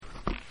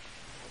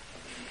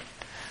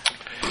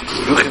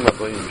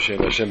Welcome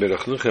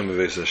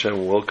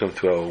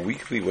to our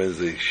weekly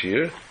Wednesday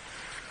Shir.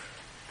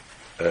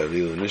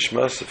 Lilu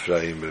Nishmas,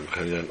 Ephraim ben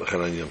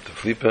Chanan Yom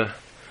Teflipa,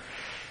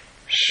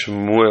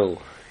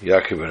 Shmuel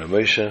Yaakov ben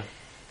Moshe,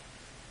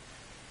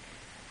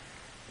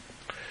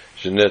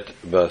 Jeanette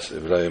Bas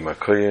Ibrahim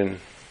HaKoyen,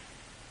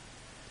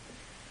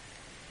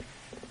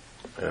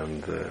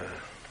 and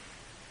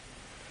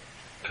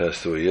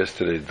passed away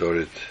yesterday,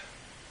 Dorit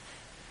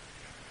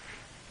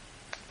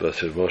Bas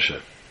Moshe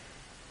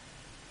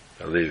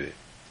Alevi.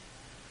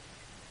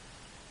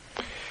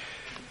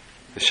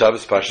 The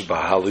Shabbos Parashat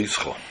Bahal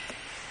Yischo.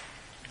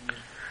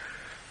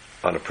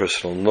 On a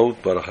personal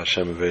note, Baruch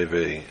Hashem, a very,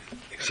 very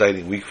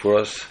exciting week for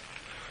us.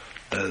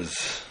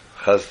 As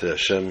Chazdei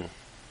Hashem,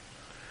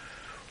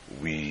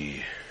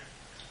 we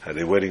had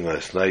a wedding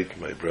last night.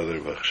 My brother,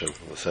 Baruch Hashem,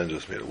 from Los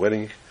Angeles made a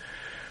wedding.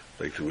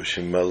 I'd like to wish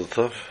him Mazel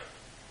Tov.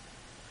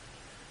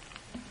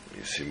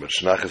 You see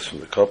much nachas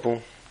from the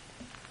couple,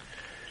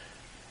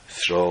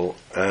 Yisrael,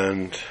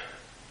 and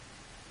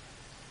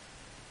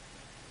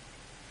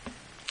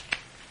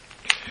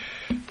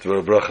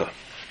Dvar Bracha.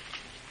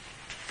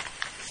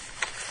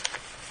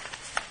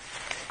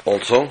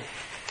 Also,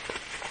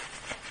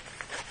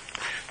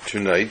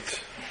 tonight,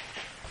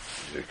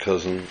 your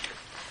cousin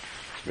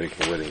is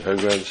making a wedding. Her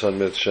grandson,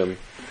 Metz Hashem,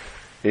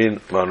 in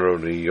Monroe,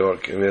 New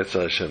York. And Metz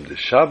Hashem, this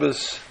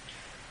Shabbos,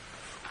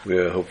 we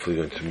are hopefully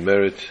going to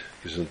merit,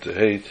 isn't to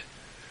hate.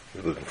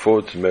 We're looking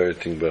forward to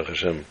meriting, Baruch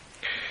Hashem,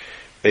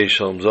 a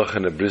Shalom Zach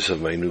and a bris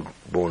of my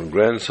newborn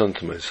grandson,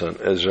 to my son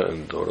Ezra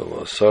and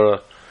daughter-in-law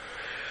Sarah.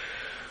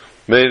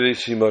 May they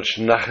see much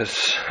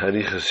nachas,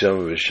 harichas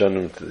yom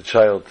v'shanim to the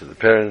child, to the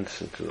parents,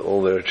 and to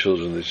all their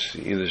children. They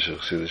see Yiddish,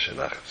 Chassidus, and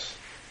nachas.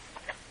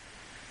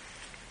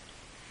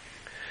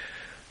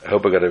 I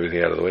hope I got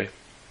everything out of the way.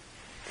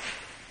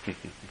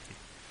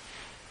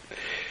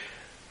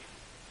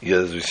 Yeah,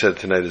 as we said,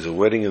 tonight is a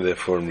wedding, and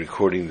therefore I'm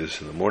recording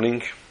this in the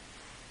morning,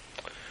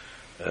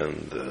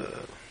 and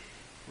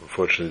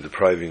unfortunately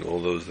depriving all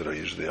those that are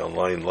usually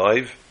online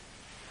live.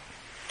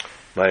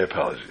 My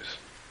apologies.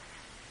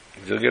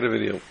 You'll get a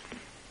video.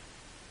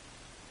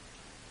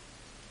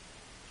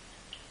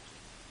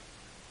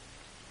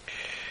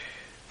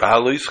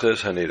 A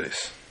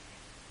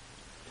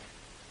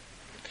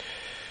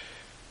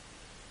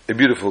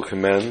beautiful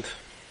command,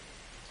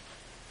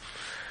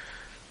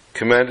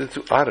 commanded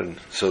to Aaron,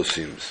 so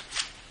seems.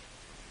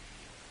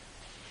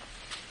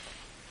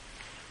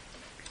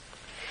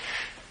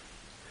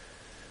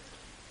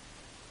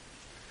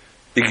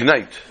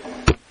 Ignite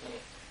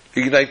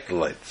the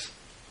lights.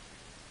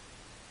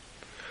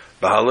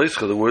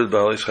 Bahaloischa, the word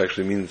Bahaloischa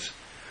actually means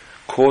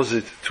cause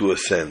it to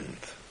ascend.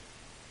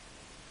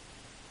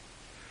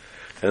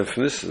 And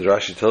from this,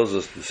 Rashi tells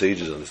us, the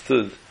sages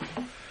understood,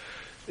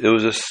 it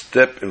was a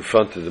step in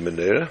front of the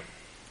menorah.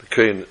 The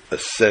Kohen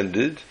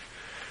ascended,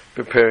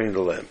 preparing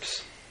the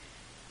lamps.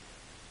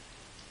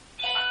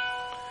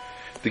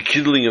 The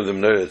kindling of the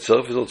menorah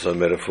itself is also a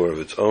metaphor of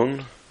its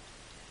own.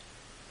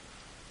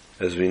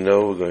 As we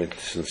know, we're going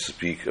to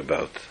speak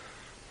about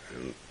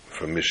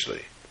from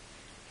Mishlei.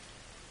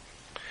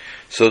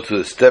 So to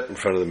the step in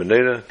front of the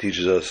menorah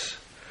teaches us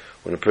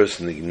when a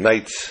person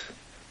ignites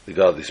the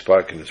godly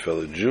spark in his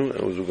fellow Jew,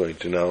 and we're going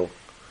to now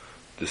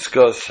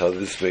discuss how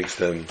this makes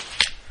them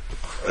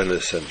an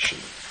ascension.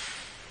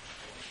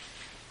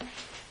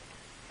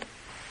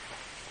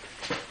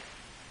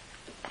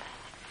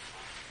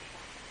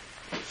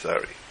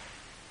 Sorry.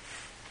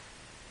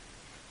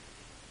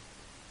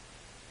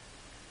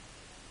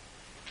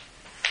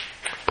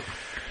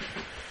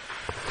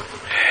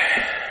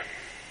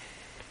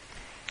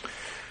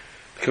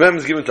 The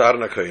commandment is given to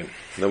Aaron HaKohen.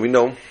 Now we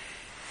know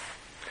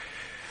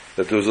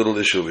that there was a little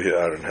issue over here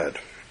Aaron had.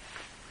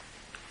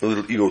 A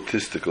little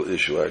egotistical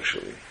issue,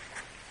 actually.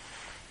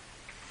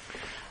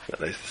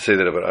 Not nice to say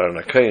that about Aaron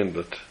HaKohen,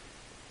 but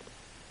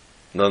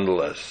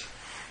nonetheless.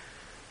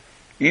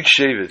 Each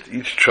Shevet,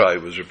 each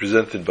tribe was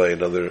represented by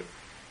another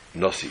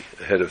Nasi,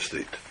 a head of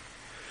state.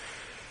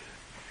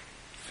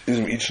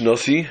 Each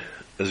Nasi,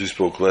 as we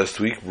spoke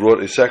last week,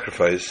 brought a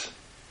sacrifice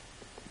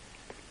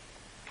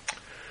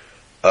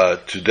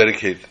to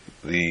dedicate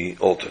the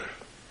altar.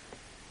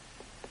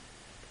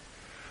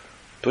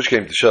 Push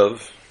came to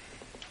shove,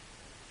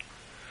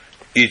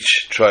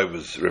 each tribe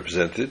was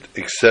represented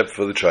except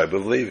for the tribe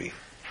of Levi.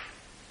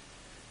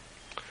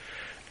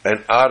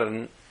 And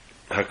Aaron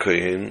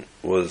HaKohen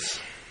was,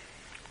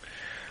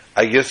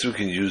 I guess we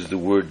can use the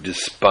word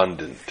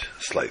despondent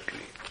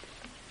slightly.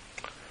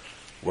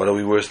 Why are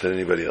we worse than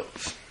anybody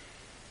else?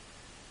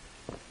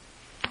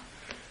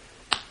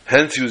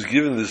 Hence he was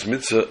given this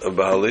mitzvah of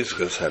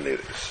Bahaloischa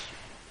Haneres.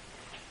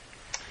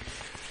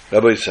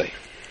 Rabbi say,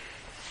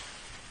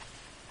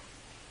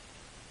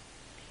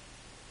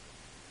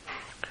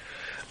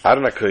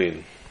 Aaron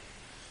HaKohen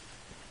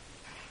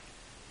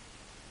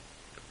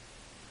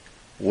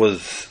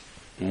was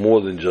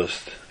more than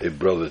just a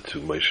brother to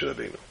Moshe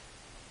Rabbeinu,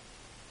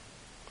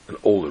 an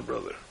older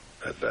brother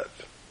at that.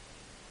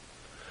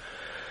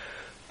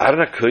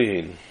 Aaron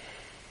HaKohen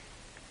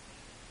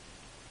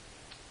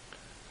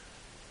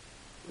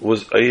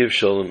was Ayev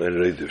Shalom and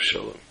Reidiv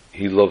Shalom.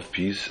 He loved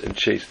peace and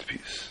chased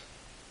peace.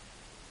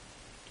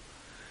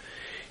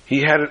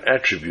 He had an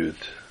attribute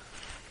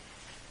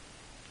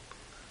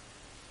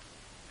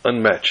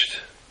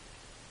unmatched,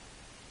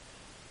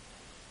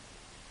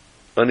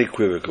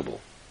 unequivocal.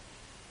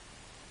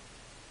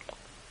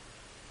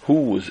 Who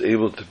was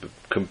able to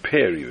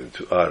compare even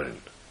to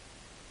Aaron?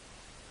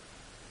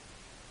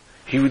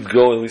 He would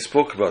go, and we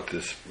spoke about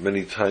this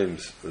many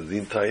times, the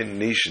entire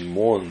nation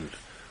mourned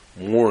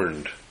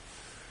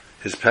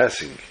his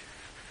passing,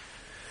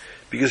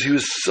 because he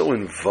was so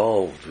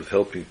involved with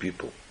helping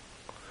people,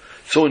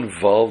 so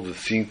involved with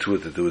seeing to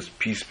it that there was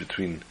peace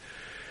between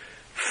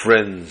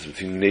friends,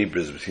 between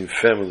neighbors, between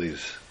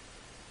families.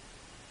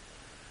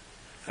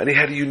 And he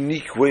had a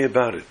unique way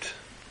about it.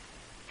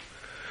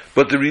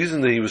 But the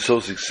reason that he was so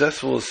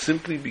successful is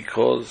simply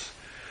because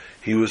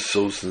he was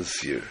so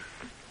sincere.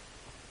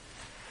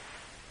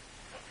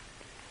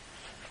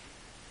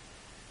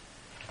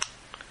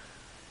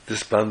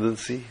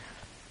 Despondency?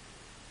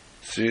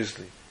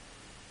 Seriously?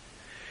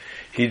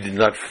 He did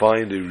not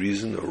find a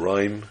reason, a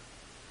rhyme,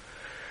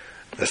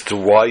 as to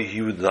why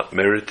he would not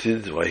merit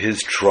it, why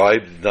his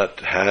tribe did not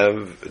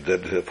have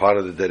that part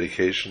of the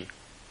dedication.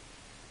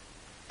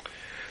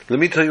 Let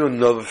me tell you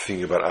another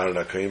thing about Aaron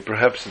HaKohen.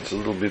 Perhaps it's a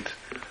little bit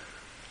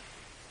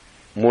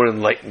more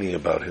enlightening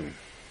about him.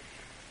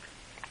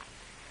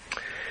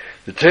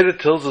 The Torah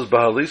tells us,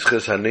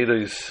 Ba'alischas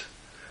HaNeiros,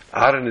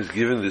 Aaron is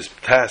given this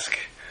task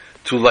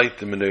to light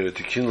the menorah,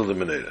 to kindle the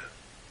menorah.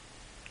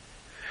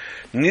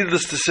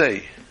 Needless to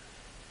say,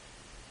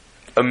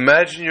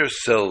 imagine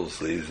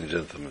yourselves, ladies and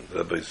gentlemen,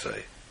 Rabbi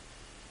say,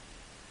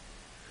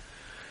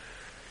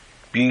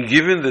 being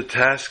given the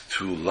task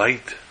to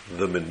light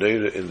the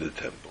menorah in the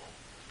temple.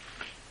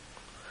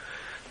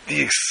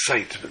 The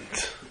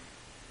excitement,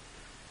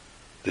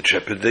 the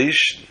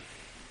trepidation,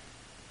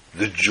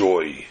 the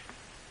joy,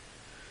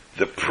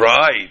 the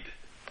pride,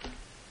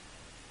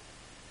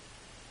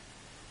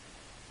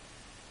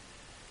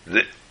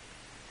 the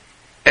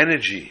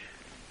energy,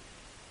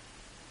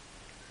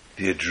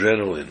 the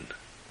adrenaline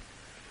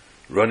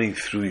running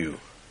through you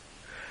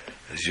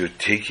as you're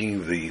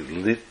taking the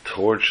lit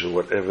torch or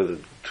whatever the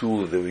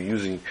tool that they were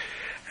using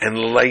and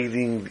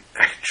lighting the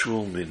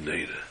actual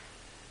menorah.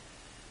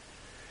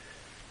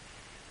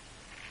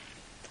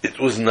 It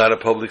was not a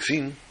public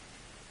scene.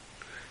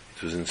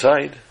 It was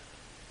inside.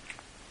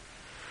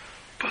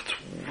 But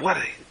what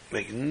a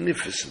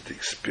magnificent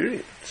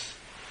experience.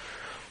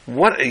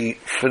 What a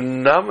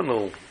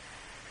phenomenal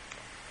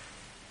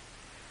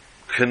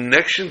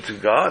connection to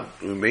God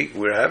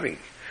we're having.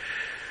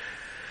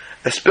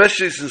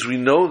 Especially since we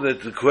know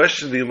that the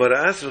question the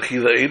Gemara asked,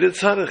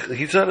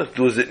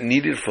 was it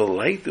needed for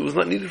light? It was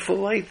not needed for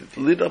light. It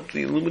lit up,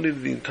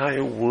 illuminated the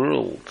entire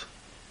world.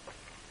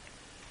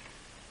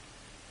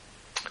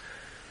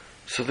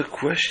 So the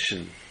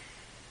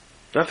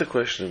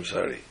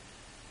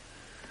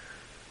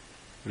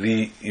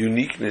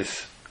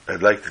uniqueness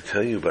I'd like to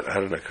tell you about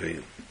Aaron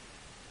HaKohen.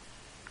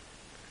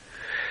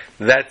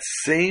 That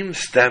same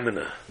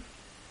stamina,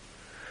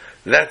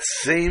 that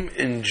same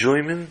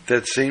enjoyment,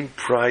 that same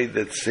pride,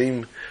 that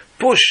same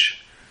push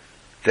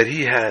that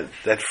he had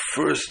that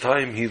first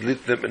time he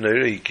lit the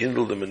menorah, he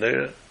kindled the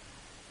menorah,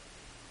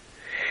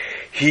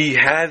 he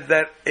had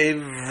that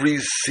every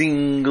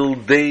single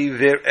day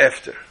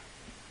thereafter.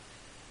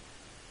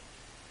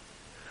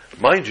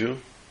 Mind you,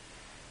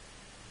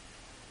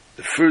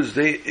 the first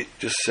day it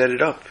just set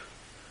it up.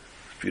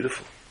 It's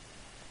beautiful.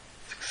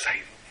 It's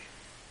exciting.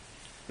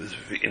 It's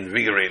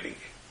invigorating.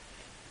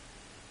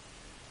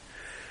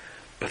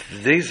 But the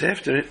days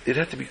after it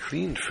had to be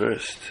cleaned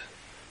first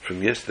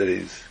from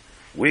yesterday's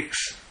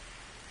wicks,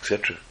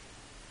 etc.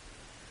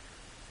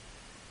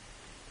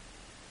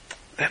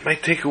 That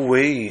might take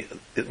away,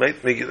 it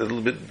might make it a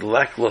little bit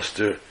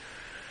lackluster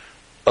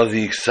of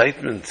the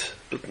excitement,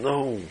 but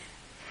no.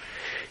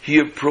 He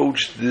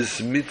approached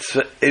this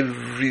mitzvah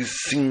every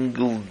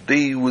single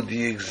day with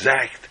the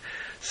exact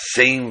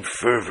same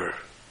fervor,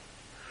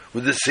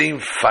 with the same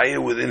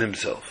fire within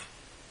himself,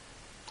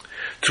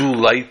 to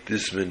light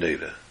this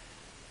menorah.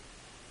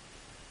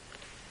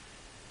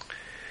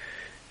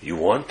 You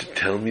want to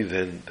tell me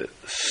then that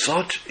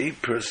such a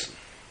person,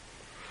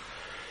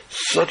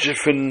 such a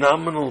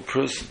phenomenal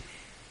person,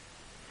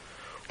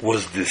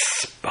 was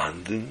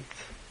despondent,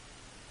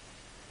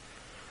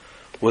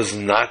 was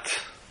not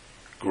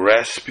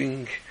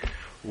grasping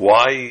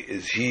why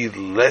is he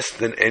less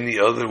than any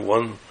other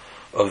one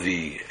of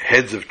the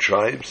heads of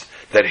tribes,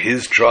 that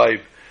his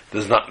tribe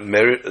does not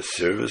merit a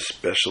service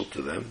special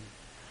to them?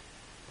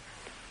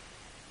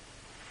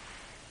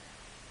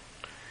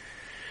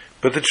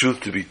 But the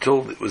truth to be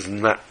told, it was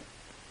not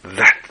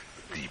that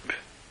deep.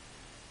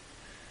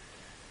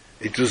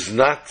 It was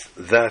not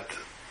that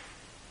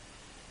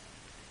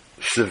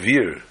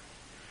severe.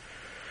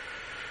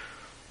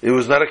 It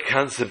was not a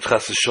concept,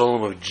 chas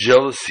v'sholom, of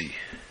jealousy.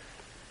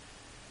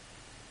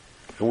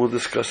 And we'll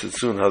discuss it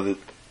soon, how that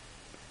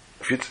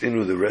fits in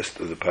with the rest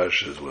of the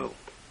parsha as well.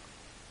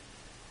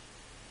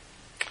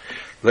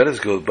 Let us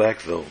go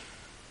back, though,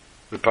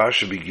 the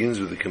parsha begins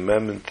with the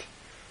commandment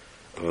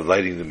of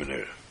lighting the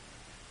menorah.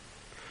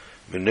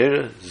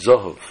 Menorah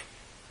Zohov.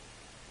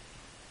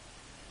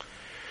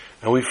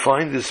 And we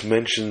find this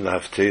mentioned in the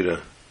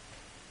Haftarah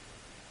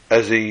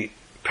as a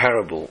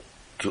parable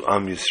to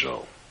Am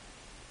Yisrael.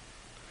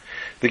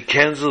 The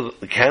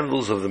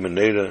candles of the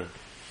menorah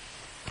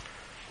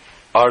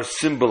are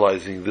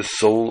symbolizing the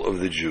soul of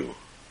the Jew.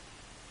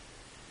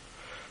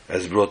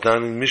 As brought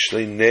down in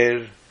Mishlei,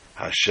 Ner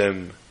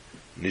Hashem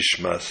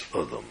Nishmas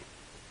Odom.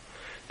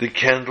 The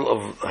candle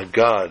of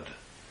God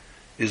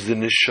is the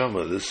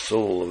neshama, the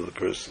soul of the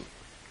person.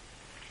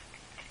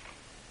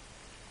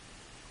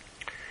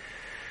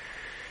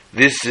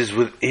 This is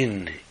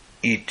within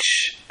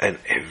each and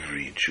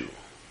every Jew.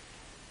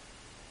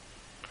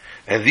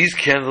 And these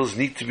candles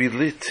need to be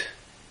lit.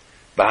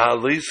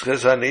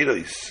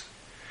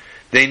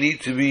 They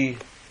need to be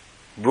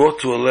brought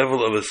to a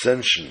level of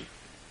ascension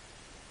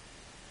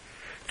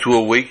to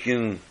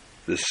awaken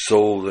the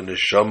soul, the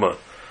neshama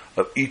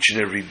of each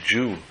and every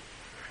Jew,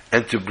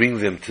 and to bring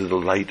them to the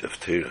light of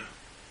Torah.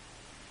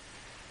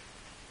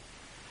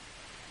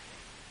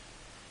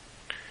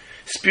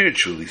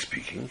 Spiritually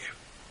speaking,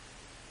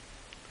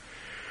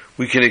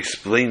 we can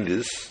explain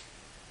this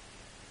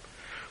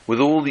with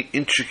all the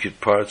intricate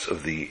parts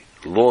of the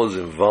laws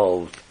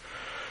involved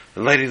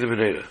in lighting the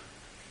menorah.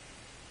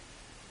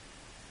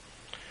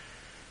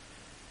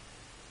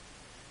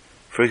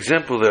 For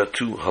example, there are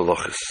two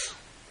halachas.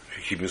 If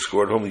you're keeping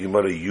score at home, the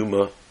Gemara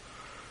Yuma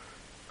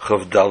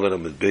Chav Dalet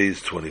Amud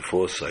Beis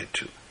 24, side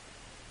 2.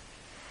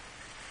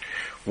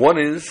 One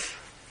is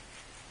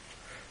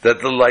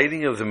that the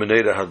lighting of the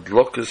menorah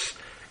hadloka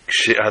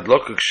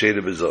ksheira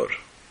bezor.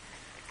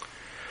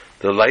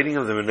 The lighting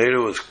of the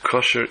menorah was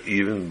kosher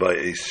even by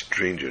a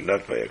stranger,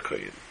 not by a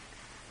kohen.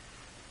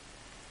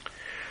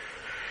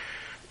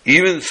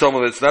 Even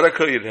someone that's not a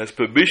kohen has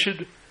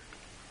permission,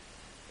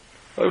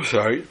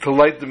 to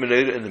light the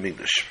menorah in the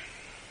mikdash.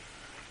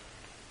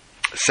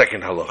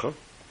 Second halacha,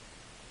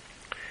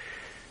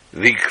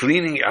 the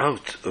cleaning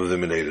out of the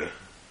menorah,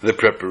 the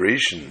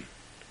preparation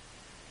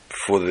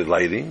for the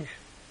lighting,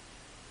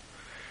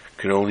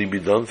 can only be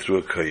done through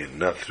a kohen,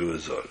 not through a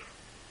zor.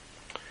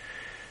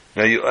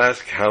 Now you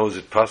ask, how is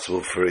it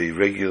possible for a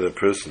regular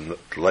person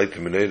to light the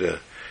menorah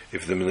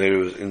if the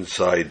menorah was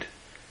inside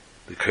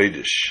the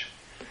kodesh?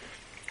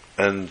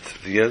 And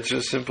the answer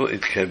is simple: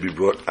 it can be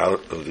brought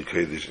out of the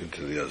kodesh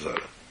into the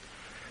azara.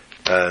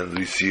 And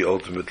we see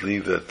ultimately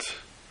that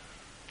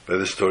by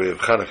the story of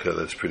Hanukkah,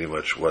 that's pretty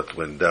much what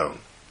went down.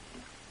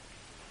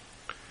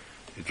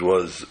 It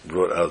was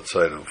brought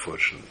outside,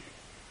 unfortunately.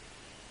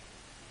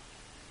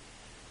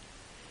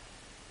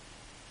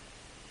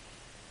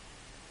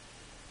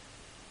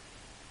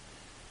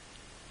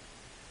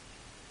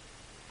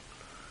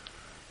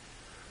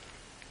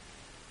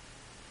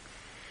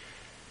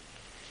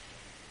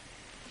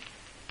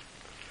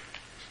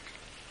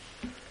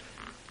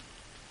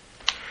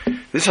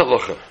 This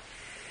halacha,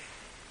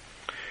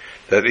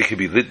 that it can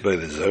be lit by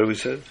the zar, we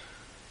said,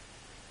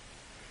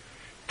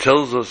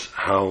 tells us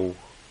how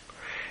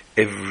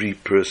every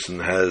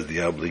person has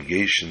the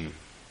obligation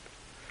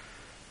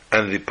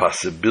and the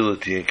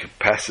possibility and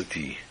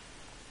capacity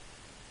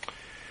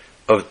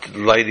of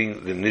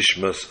lighting the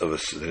nishmas of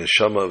the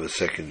neshama of a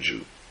second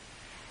Jew.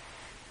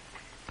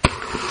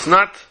 It's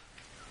not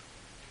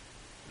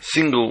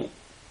single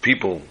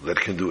people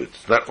that can do it.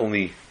 It's not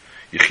only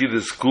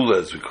Yechidas Kula,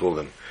 as we call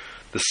them,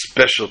 the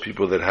special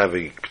people that have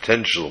a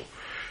potential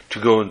to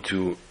go and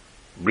to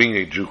bring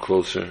a Jew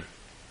closer.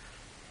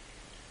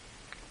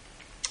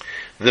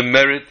 The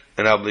merit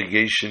and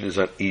obligation is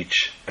on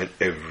each and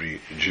every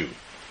Jew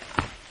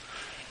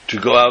to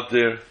go out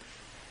there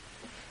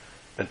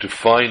and to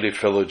find a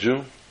fellow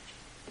Jew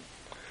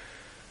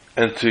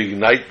and to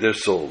ignite their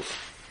souls.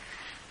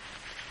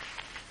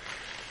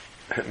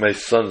 My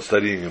son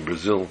studying in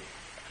Brazil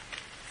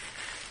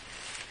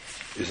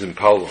is in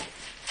Paulo.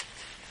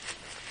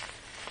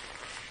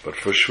 But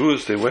for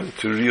Shavuos, they went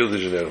to Rio de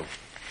Janeiro.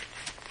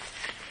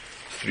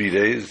 3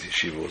 days, the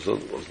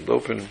yeshiva wasn't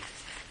open.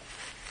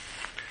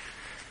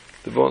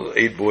 The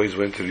 8 boys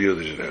went to Rio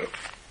de Janeiro.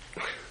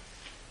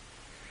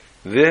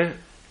 There,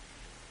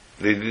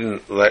 they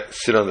didn't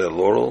sit on their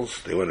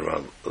laurels. They went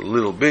around a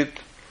little bit.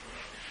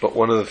 But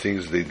one of the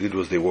things they did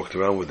was they walked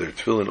around with their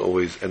tefillin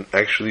always and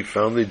actually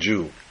found a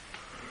Jew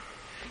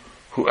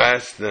who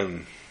asked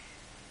them,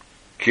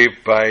 Ke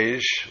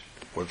Paish,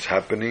 what's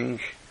happening?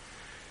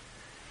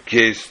 Ke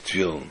is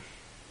tefillin.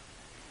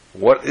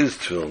 What is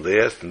tefillin? They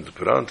asked him to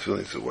put on tefillin.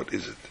 He said, what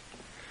is it?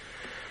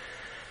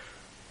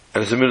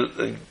 And it's a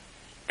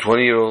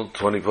 20-year-old,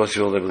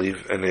 20-plus-year-old, I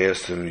believe, and they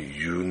asked him,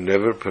 you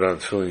never put on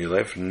tefillin in your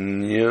life?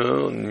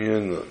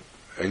 No.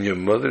 And your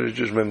mother is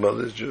Jewish? My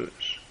mother is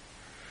Jewish.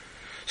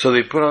 So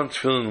they put on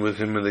tefillin with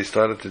him and they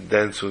started to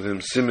dance with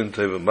him. Siman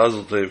Tov,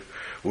 Mazel Tov,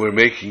 we're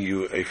making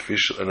you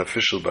an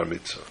official bar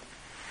mitzvah.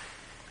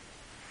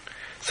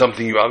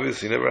 Something you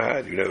obviously never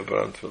had. You never put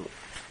on tefillin.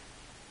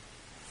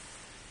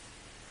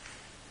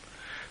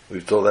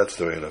 We've told that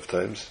story enough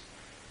times.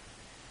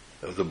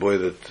 Of the boy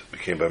that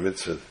became bar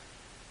mitzvah.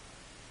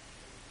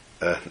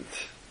 and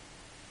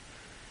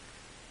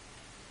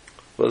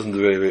wasn't a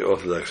very, very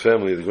Orthodox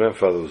family. The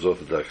grandfather was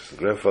Orthodox. The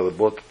grandfather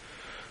bought,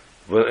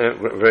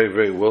 very,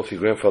 very wealthy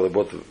grandfather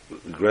bought the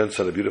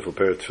grandson a beautiful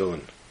pair of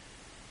tefillin.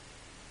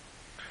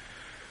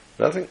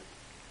 Nothing.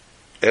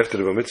 After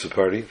the bar mitzvah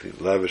party, the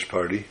lavish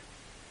party,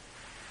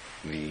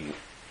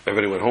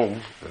 everybody went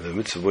home, and the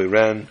mitzvah boy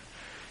ran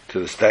to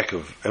the stack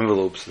of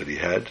envelopes that he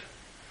had.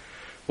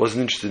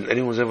 Wasn't interested in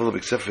anyone's envelope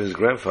except for his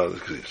grandfather's,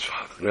 because his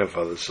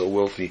grandfather is so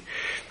wealthy.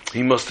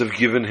 He must have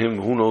given him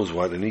who knows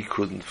what, and he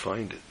couldn't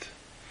find it.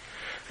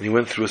 And he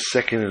went through a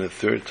second and a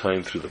third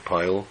time through the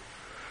pile,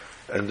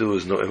 and there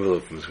was no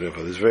envelope from his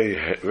grandfather. He was very,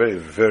 very,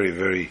 very,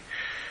 very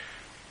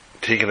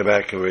taken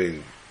aback and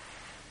very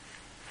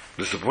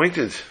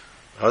disappointed.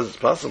 How's it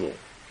possible?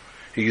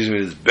 He gives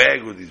me this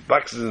bag with these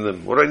boxes in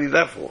them. What do I need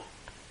that for?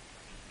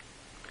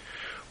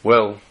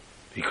 Well,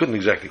 he couldn't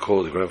exactly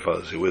call his grandfather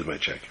and say, "Where's my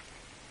check?"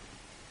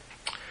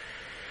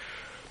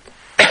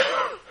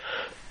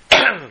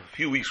 A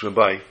few weeks went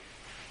by,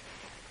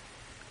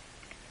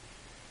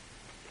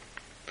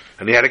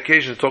 and he had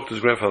occasion to talk to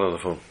his grandfather on the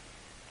phone.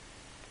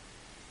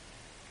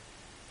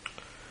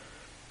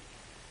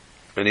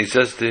 And he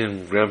says to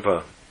him,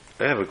 "Grandpa,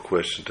 I have a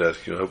question to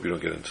ask you. I hope you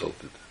don't get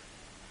insulted.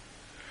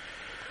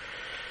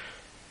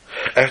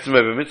 After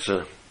my bar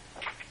mitzvah,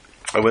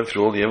 I went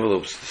through all the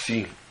envelopes to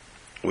see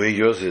where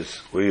yours is,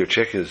 where your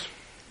check is,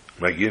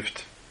 my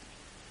gift.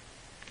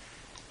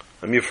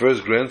 I'm your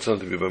first grandson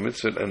to be bar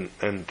mitzvah,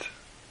 and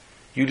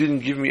you didn't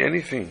give me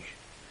anything.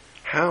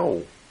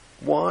 How?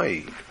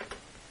 Why?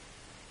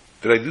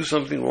 Did I do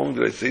something wrong?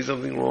 Did I say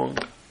something wrong?"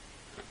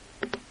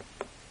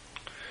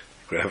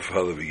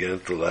 Grandfather began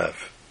to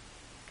laugh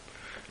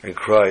and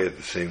cry at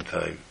the same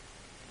time.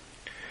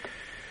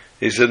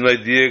 He said, "My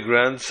dear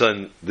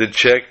grandson, the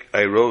check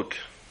I wrote.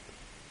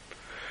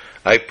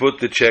 I put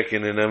the check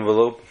in an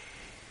envelope,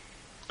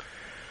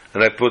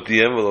 and I put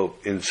the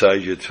envelope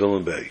inside your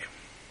tefillin bag.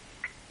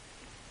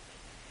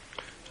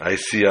 I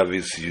see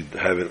obviously you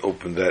haven't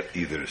opened that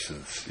either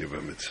since your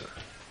bar mitzvah."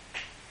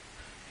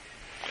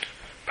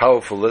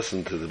 Powerful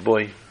lesson to the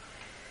boy.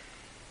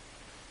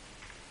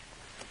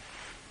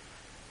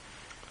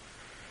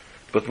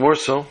 But more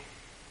so,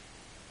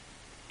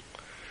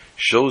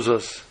 shows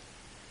us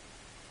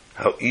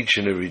how each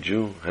and every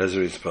Jew has a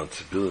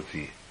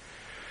responsibility,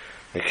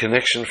 a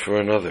connection for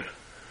another.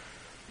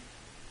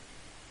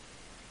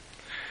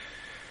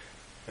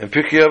 And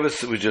Pirkei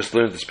Avos that we just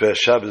learned this past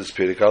Shabbos,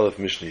 Perek Aleph,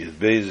 Mishnah Yud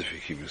Beis, if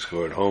you're keeping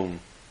score at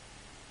home.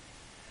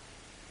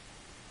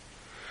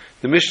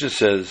 The Mishnah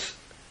says,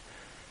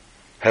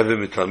 "Have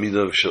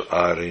mitalmidav shel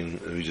Aaron,"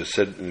 and we just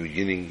said in the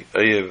beginning,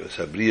 "Ayev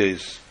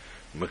sabriyos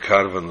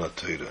makarvan la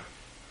Torah."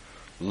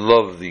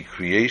 Love the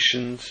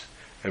creations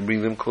and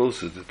bring them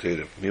closer to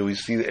Torah. Here we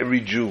see that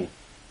every Jew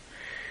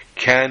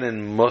can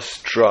and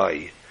must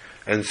try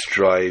and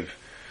strive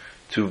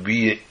to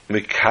be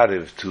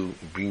mekarev, to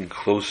bring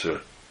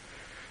closer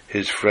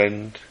his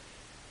friend,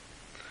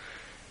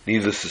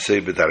 needless to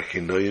say,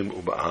 b'darkei noyim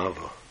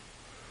u'ba'ava,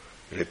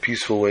 in a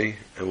peaceful way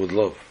and with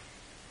love,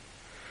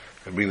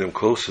 and bring them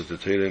closer to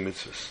Torah and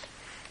mitzvahs.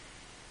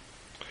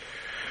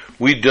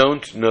 We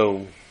don't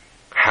know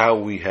how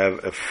we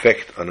have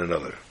effect on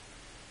another.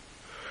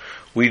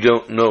 We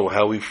don't know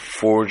how we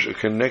forge a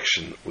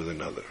connection with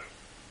another.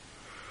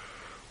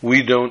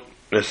 We don't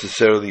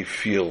necessarily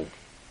feel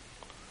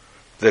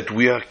that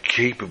we are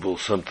capable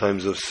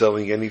sometimes of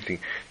selling anything,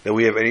 that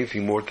we have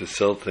anything more to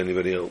sell to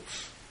anybody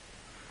else.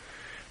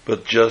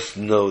 But just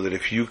know that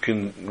if you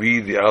can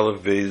read the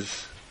Aleph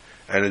Beis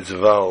and its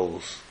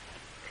vowels,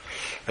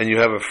 and you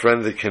have a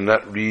friend that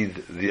cannot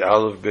read the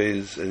Aleph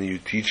Beis, and you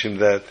teach him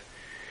that,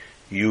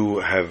 you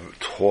have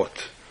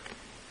taught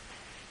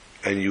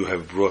and you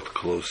have brought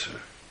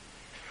closer.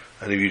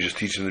 And if you just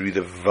teach him to read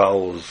the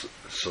vowels,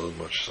 so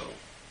much so.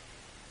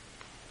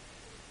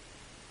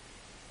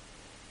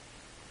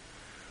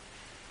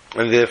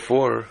 And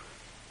therefore,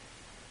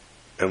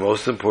 and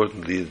most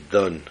importantly, it's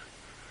done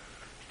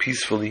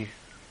peacefully,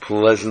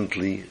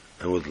 pleasantly,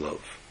 and with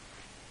love.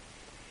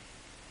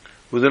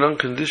 With an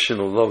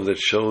unconditional love that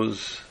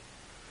shows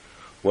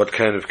what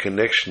kind of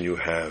connection you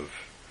have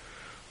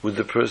with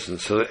the person,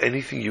 so that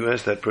anything you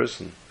ask that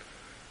person,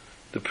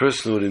 the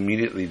person would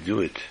immediately do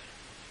it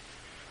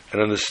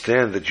and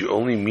understand that you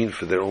only mean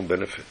for their own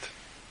benefit.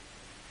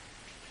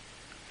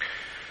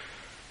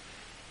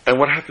 And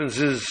what happens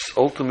is,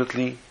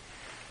 ultimately,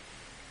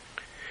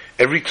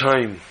 every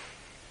time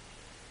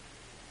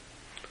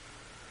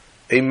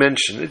a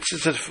mention,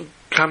 it's a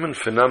common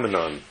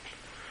phenomenon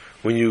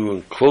when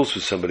you're close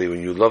with somebody,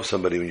 when you love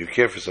somebody, when you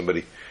care for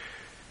somebody,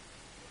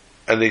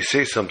 and they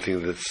say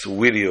something that's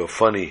witty or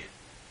funny,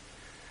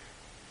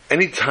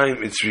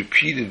 anytime it's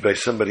repeated by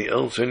somebody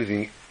else or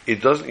anything, you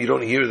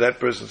don't hear that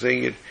person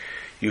saying it,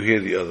 you hear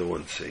the other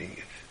one saying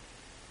it.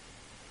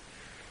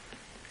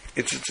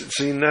 It's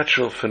a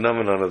natural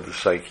phenomenon of the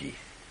psyche.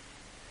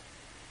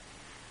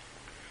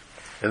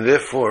 And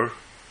therefore,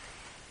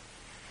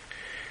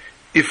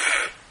 if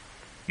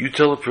you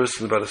tell a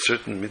person about a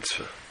certain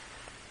mitzvah,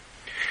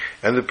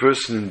 and the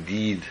person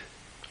indeed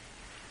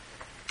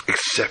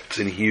accepts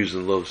and hears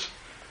and loves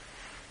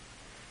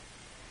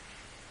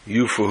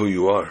you for who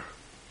you are,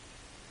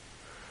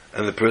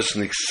 and the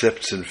person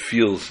accepts and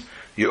feels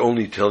you're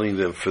only telling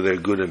them for their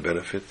good and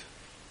benefit,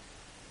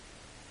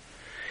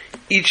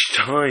 each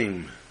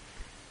time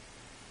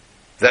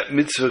that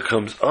mitzvah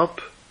comes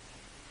up,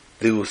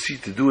 they will see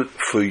to do it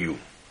for you.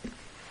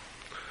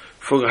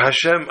 For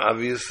Hashem,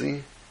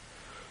 obviously,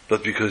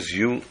 but because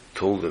you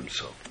told them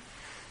so.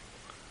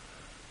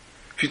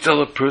 If you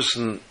tell a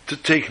person to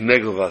take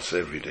Negelvas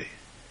every day,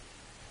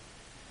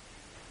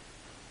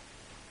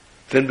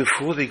 then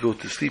before they go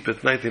to sleep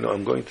at night, they know,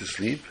 I'm going to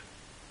sleep,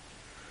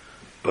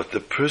 but the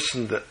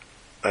person that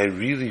I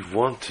really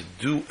want to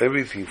do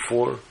everything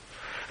for,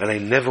 and I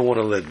never want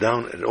to let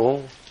down at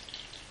all,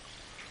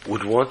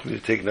 would want me to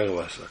take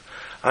Negelvasa.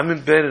 I'm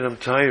in bed and I'm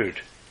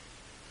tired,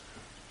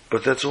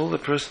 but that's all the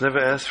person ever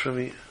asked from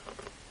me.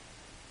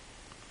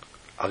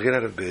 I'll get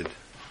out of bed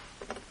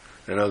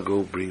and I'll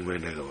go bring my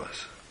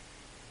Negelvasa.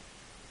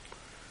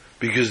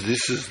 Because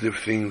this is the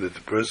thing that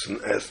the person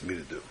asked me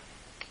to do.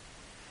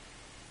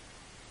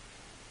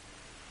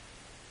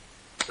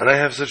 And I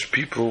have such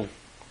people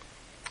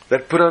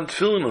that put on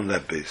tefillin on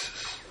that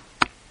basis.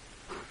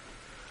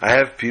 I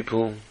have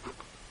people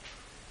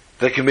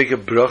that can make a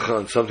bracha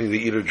on something they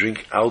eat or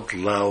drink out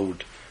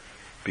loud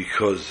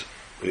because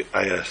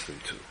I asked them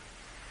to.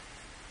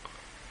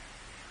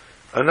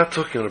 I'm not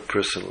talking on a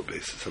personal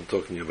basis. I'm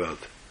talking about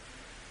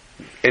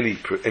any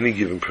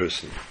given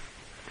person.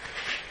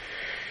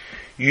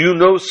 You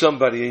know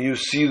somebody and you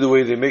see the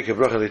way they make a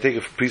bracha. They take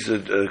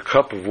a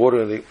cup of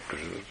water and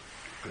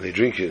they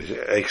drink it.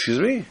 Excuse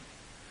me?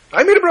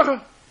 I made a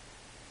bracha.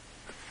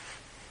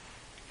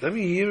 Let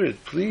me hear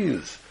it,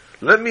 please.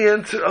 Let me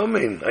answer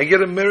Amen. I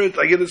get a merit,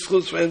 I get a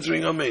schus for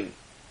answering Amen.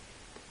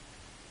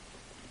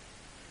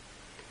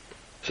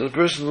 So the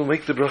person will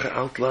make the bracha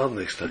out loud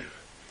next time,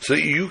 so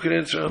you can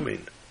answer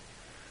Amen.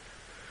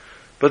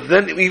 But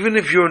then, even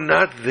if you're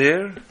not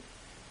there,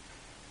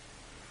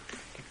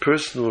 the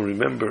person will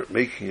remember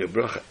making a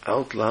bracha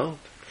out loud,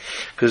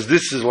 because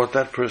this is what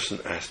that person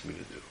asked me to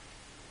do.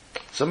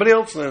 Somebody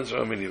else will answer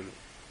Amen even.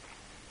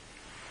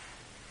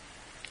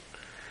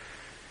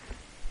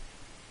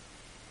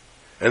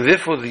 And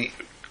therefore the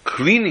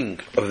cleaning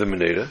of the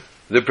menorah,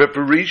 the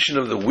preparation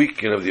of the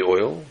wick and of the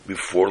oil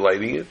before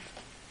lighting it,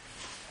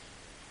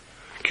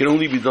 can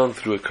only be done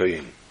through a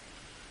kohen.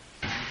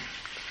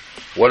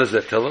 What does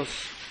that tell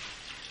us?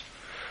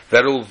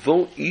 That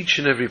although each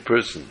and every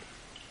person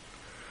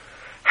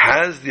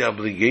has the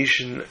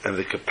obligation and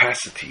the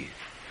capacity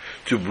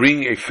to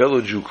bring a fellow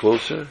Jew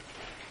closer,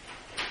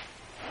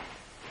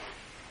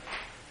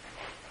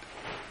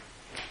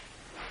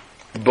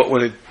 but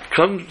when it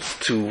comes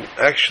to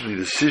actually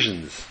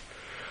decisions,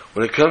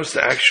 when it comes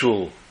to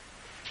actual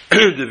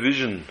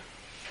division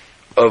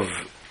of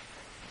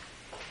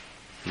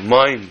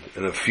mind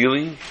and of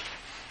feeling,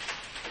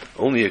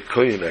 only a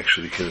kohen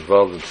actually can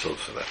involve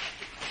himself in that.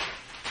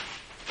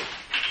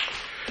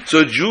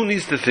 So a Jew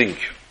needs to think,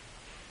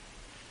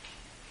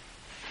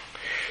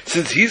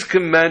 since he's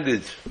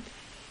commanded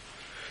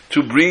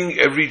to bring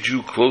every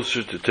Jew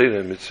closer to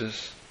Torah and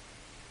mitzvahs,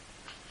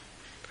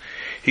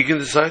 he can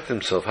decide to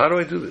himself, how do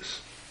I do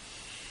this?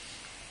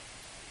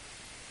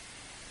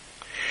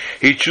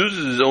 He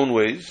chooses his own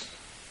ways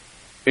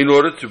in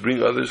order to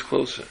bring others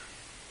closer.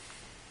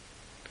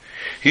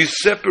 He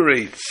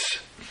separates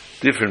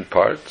different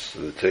parts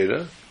of the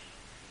Torah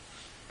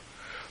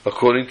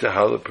according to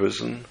how the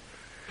person,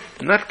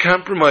 not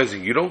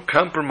compromising, you don't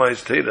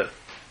compromise Torah.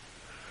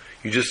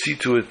 You just see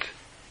to it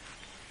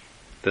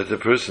that the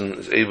person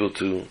is able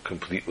to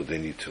complete what they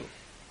need to.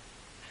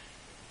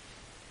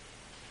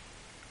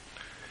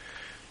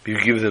 You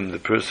give them the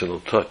personal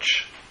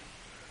touch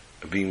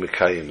of being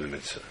Mekayim the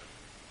mitzvah.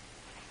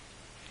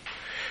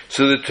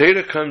 So the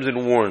Torah comes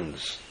and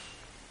warns,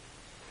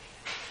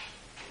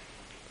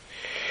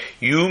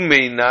 you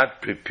may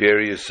not prepare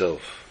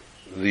yourself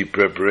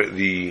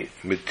the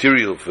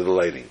material for the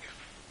lighting,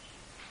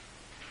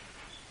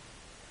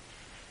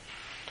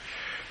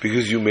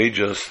 because you may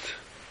just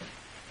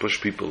push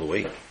people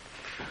away.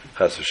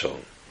 Chas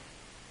v'shalom.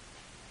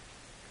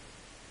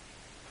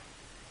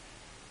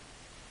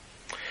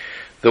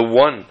 The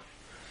one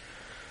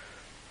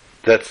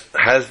that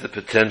has the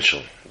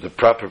potential, the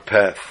proper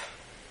path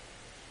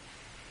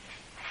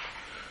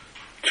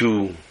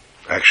to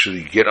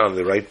actually get on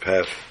the right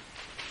path,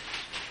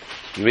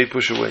 you may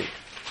push away.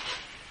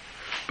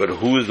 But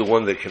who is the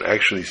one that can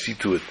actually see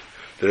to it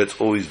that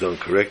it's always done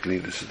correctly?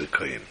 This is the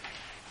kohen.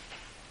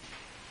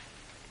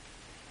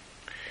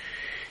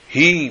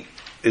 He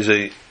is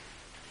a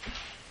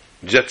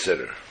jet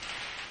setter.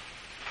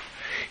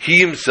 He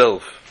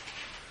himself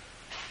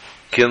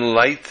can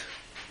light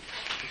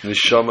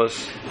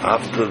neshamas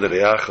after the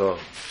reacha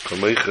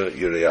kamecha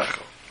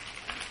yireacha.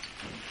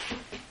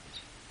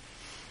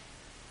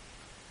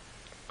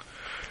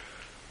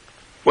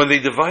 When they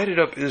divided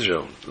up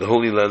Israel, the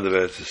holy land of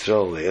Eretz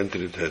Yisrael, they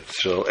entered into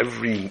Eretz Yisrael,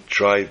 every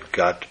tribe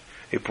got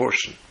a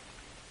portion,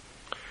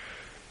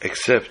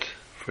 except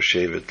for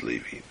Shevet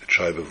Levi, the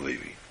tribe of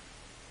Levi.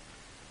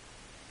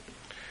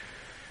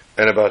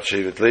 And about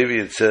Shevet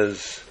Levi it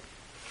says,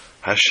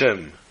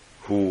 Hashem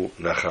hu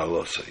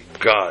nachalosai.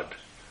 God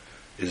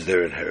is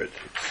their inheritance.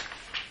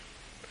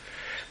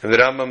 And the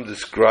Rambam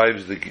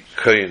describes the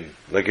Kohen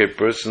like a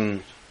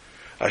person,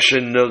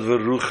 Hashem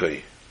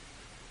nelveruchai,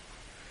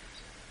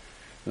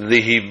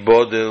 lihi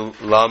bodel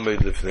lamed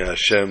lifnei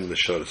Hashem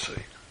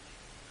l'shorsai.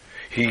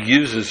 He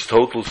gives his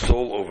total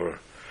soul over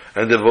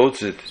and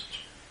devotes it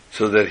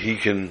so that he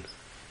can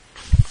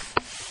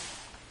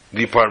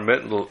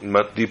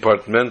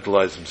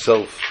departmentalize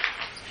himself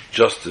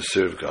just to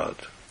serve God.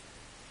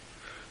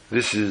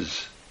 This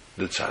is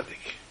the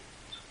tzaddik.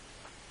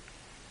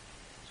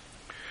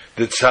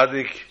 The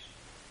tzaddik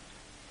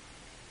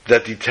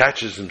that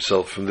detaches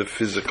himself from the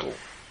physical.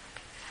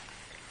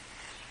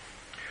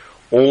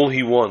 All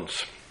he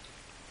wants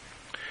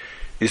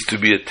is to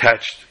be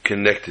attached,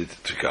 connected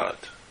to God.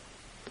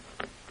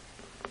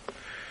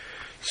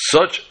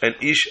 Such an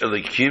ish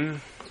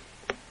elikim,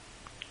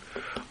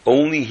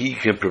 only he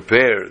can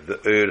prepare the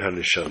Ur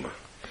HaNeshama.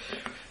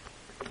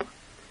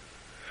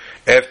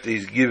 After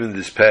he's given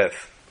this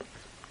path,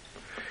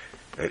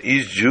 and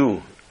each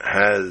Jew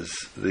has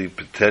the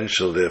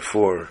potential,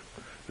 therefore,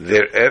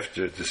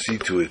 thereafter to see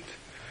to it,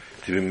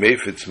 to be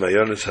mefitz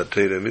mayonis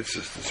ha-Torah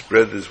mitzvahs, to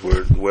spread this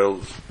word,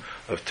 wells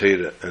of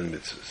Torah and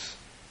mitzvahs.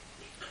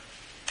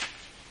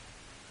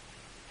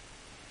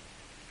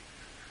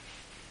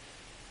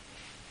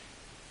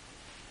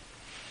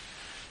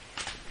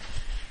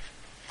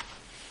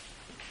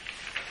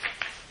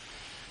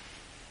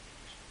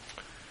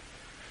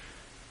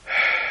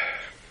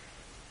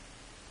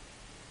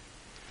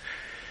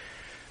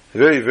 A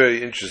very,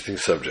 very interesting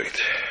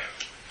subject,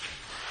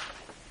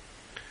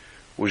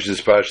 which this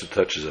parasha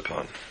touches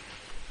upon.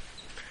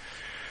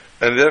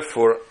 And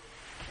therefore,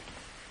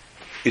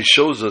 it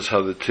shows us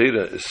how the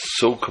Torah is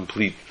so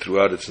complete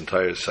throughout its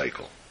entire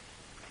cycle.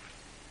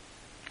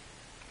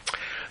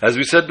 As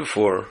we said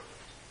before,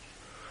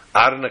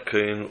 Aaron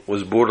HaKohen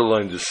was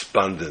borderline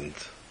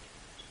despondent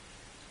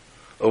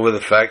over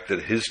the fact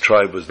that his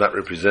tribe was not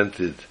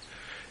represented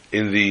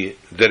in the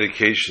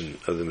dedication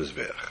of the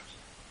Mizbeach.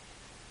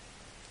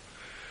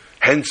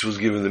 Hence was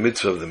given the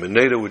mitzvah of the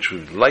Menorah, which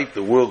would light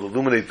the world,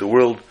 illuminate the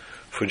world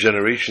for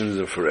generations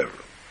and forever.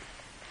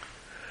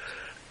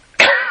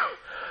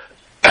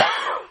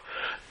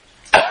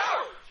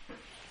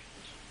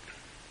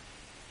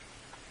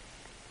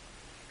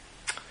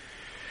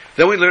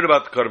 Then we learn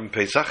about the Korban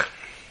Pesach.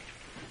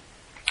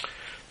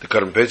 The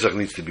Korban Pesach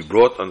needs to be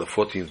brought on the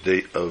 14th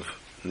day of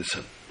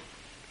Nisan.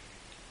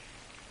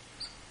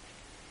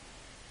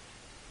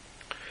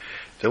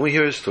 Then we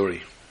hear a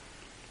story.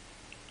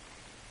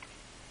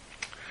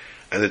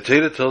 And the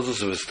Torah tells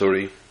us of a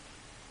story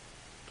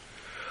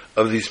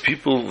of these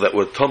people that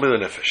were Tomei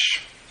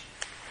Nefesh.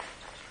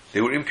 They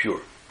were impure.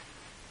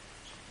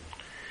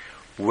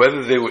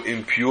 Whether they were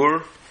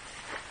impure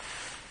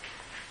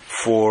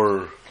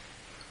for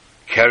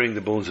carrying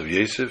the bones of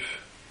Yosef,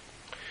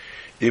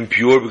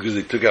 impure because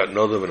they took out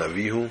Nadav and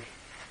Avihu,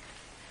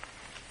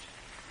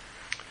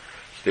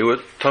 they were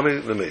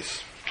Tomei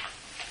Lemeis.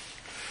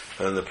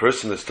 And the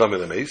person that's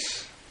Tomei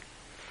Lemeis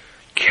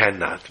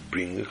cannot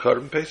bring the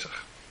Korban Pesach.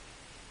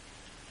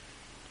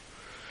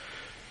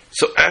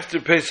 So after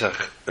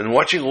Pesach, and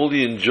watching all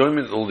the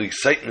enjoyment, all the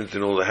excitement,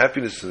 and all the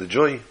happiness and the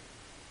joy,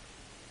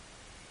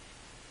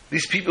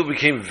 these people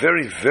became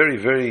very, very,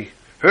 very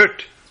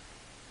hurt.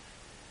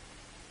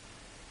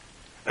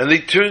 And they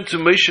turned to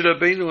Moshe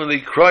Rabbeinu and they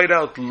cried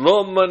out,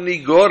 Lo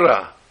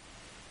manigora.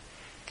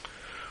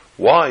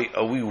 Why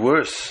are we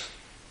worse?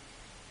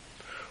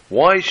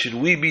 Why should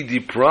we be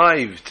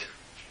deprived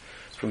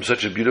from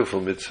such a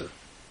beautiful mitzvah?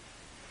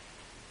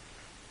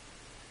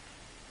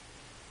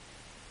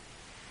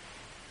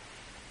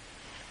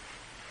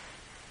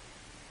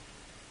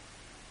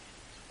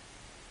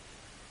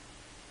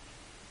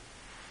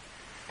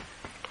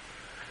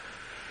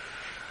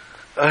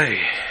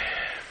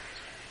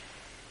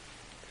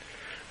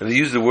 And they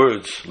use the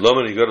words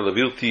Lama Nigara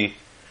Lavilti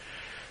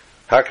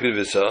Hakriv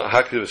is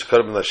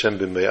Korban Hashem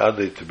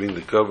b'me'adeh, to bring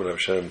the Korban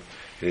Hashem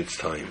in its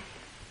time.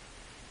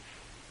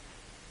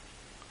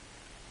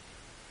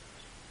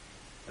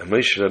 And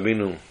Moshe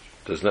Rabbeinu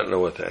does not know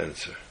what to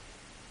answer.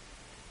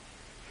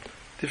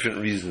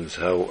 Different reasons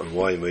how and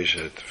why Moshe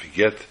had to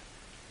forget.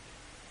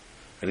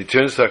 And he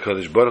turns to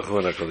HaKadosh Baruch Hu,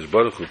 and HaKadosh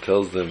Baruch Hu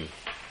tells them,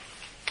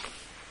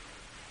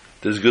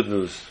 there's good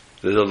news.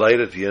 There's a light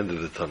at the end of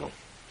the tunnel.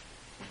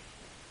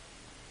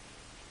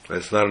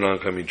 It's not an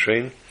oncoming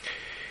train.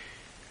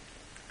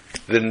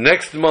 The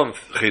next month,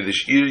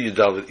 Chedesh Iyar,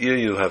 Yudalet Iyar,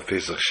 you'll have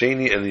Pesach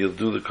Sheni, and you'll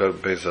do the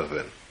Korban Pesach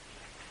then.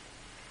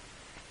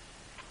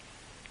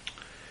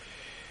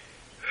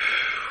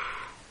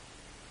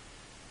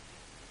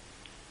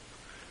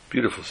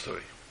 Beautiful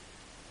story.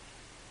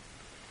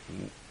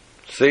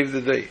 Save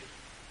the day.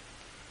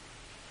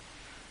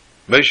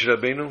 Moshe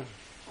Rabbeinu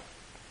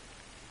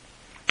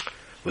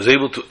was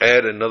able to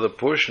add another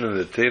portion in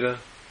the Torah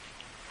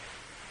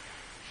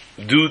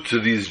due to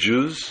these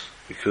Jews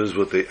because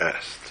what they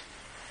asked.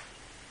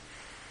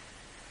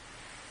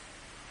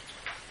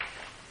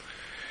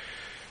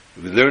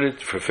 We learn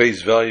it for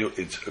face value.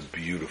 It's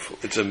beautiful.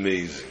 It's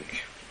amazing.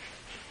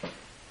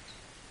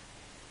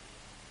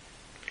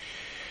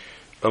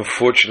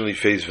 Unfortunately,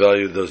 face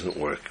value doesn't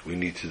work. We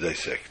need to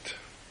dissect.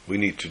 We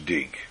need to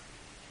dig.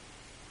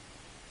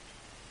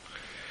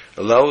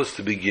 Allow us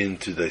to begin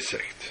to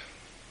dissect.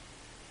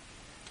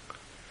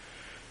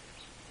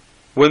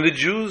 When the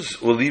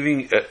Jews were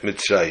leaving at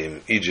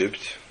Mitzrayim,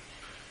 Egypt,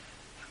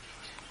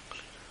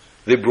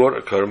 they brought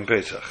a Korban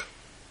Pesach.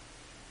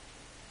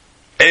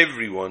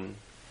 Everyone,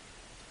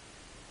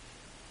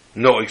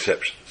 no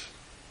exceptions.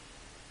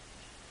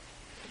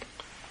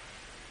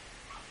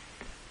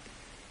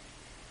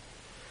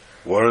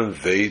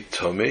 Weren't they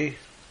tamei?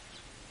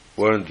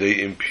 Weren't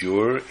they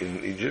impure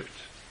in Egypt?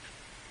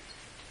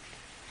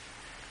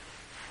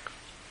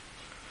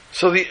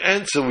 So the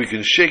answer we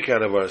can shake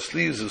out of our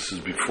sleeves, this is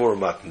before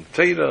Matan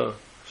Torah.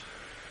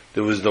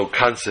 There was no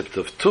concept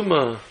of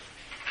Tumah.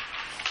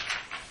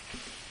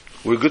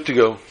 We're good to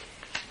go.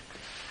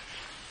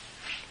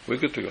 We're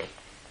good to go.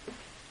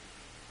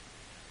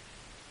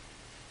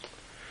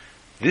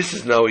 This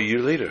is now a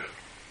year later.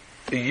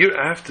 A year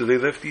after they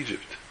left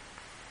Egypt.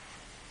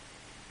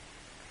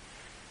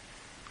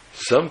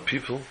 Some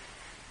people,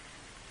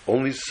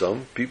 only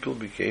some people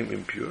became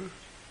impure.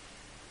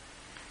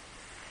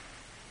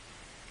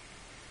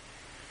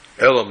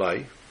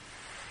 Elamai,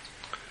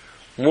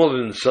 more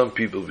than some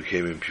people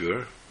became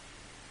impure,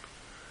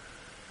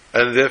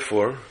 and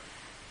therefore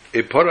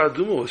a parah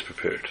aduma was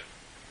prepared,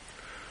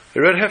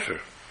 a red heifer.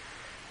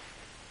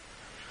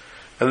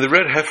 And the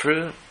red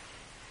heifer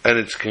and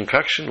its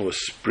concoction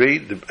was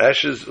sprayed, the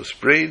ashes were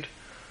sprayed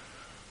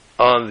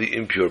on the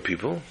impure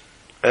people,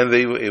 and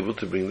they were able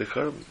to bring the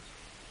korban.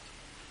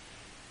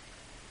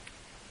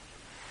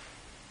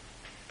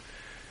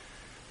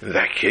 In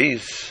that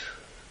case,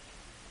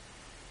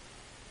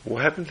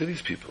 what happened to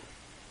these people?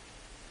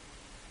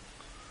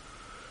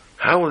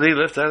 How were they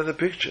left out of the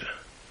picture?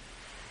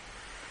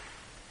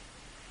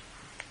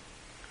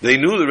 They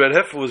knew the red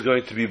heifer was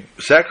going to be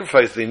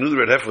sacrificed. They knew the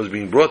red heifer was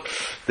being brought.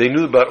 They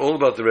knew all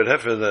about the red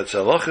heifer and its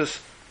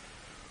halachas.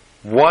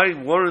 Why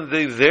weren't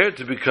they there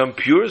to become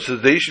pure so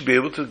they should be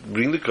able to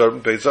bring the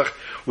Korban Pesach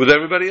with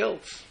everybody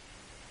else?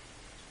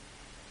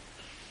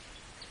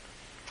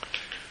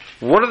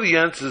 One of the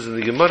answers in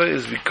the Gemara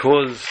is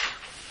because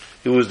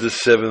it was the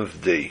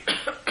seventh day.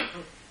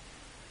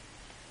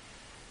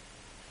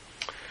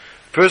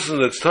 A person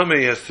that's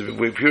tamei has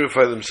to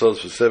purify themselves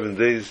for 7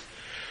 days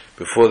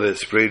before they're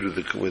sprayed with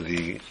the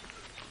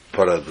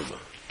parah aduma.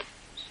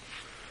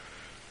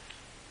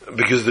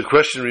 Because the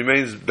question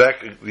remains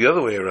back the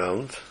other way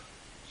around,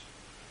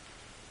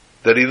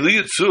 that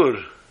Eli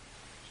Yitzur,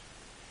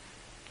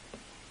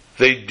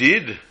 they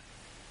did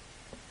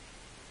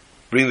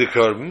bring the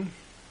korban.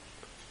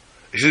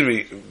 Excuse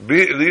me,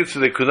 Eli Yitzur,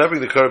 they could not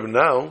bring the korban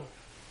now.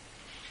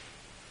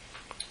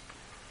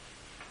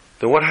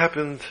 Then what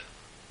happened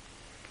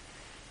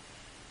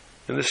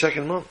in the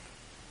second month?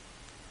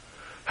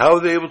 How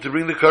were they able to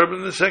bring the korban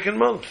in the second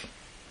month?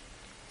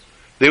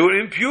 They were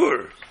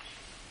impure.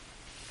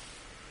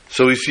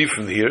 So we see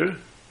from here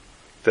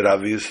that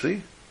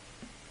obviously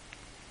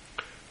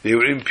they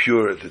were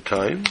impure at the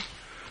time,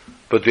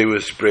 but they were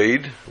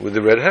sprayed with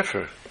the red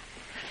heifer.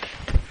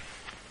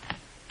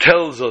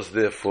 Tells us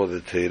therefore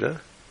the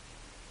Torah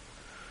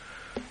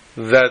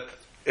that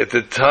at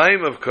the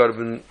time of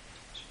Korban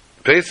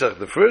Pesach,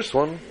 the first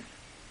one,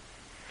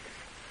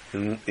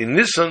 in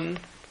Nisan,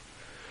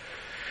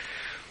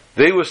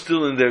 they were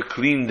still in their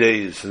clean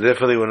days, and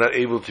therefore they were not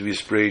able to be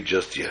sprayed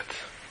just yet.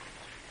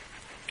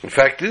 The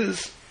fact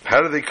is,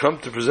 how did they come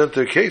to present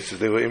their case if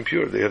they were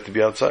impure? They had to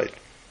be outside.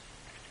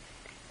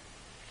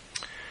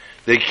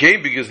 They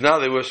came because now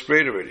they were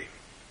sprayed already.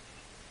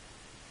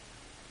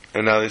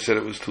 And now they said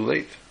it was too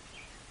late.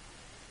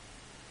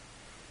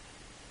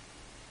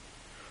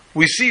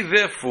 We see,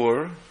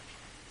 therefore,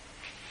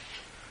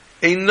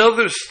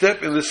 another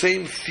step in the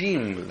same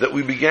theme that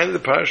we began the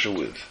parasha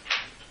with.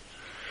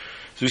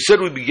 So we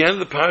said we began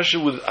the parasha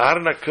with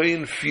Aaron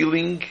HaKohen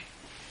feeling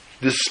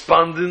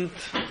despondent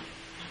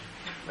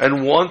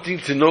and wanting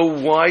to know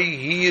why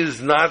he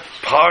is not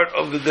part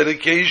of the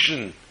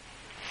dedication.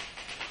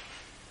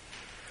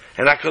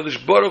 And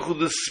HaKadosh Baruch Hu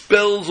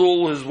dispels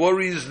all his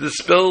worries,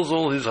 dispels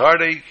all his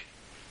heartache,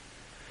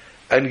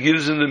 and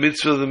gives him the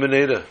mitzvah of the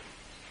Meneda.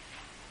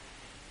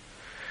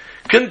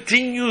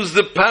 Continues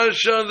the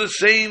parasha on the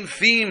same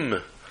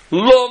theme.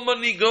 Lo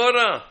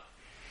manigora.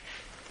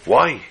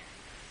 Why?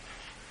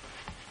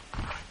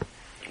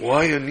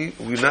 Why are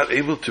we not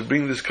able to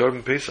bring this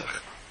Korban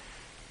Pesach?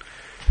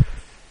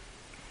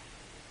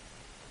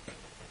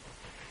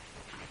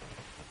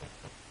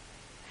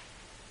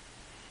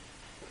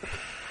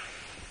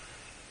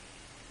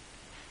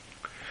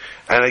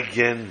 And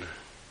again,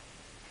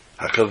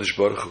 HaKadosh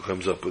Baruch Hu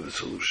comes up with a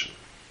solution.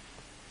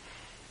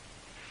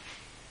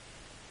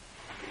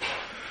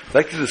 I'd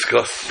like to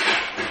discuss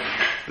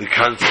the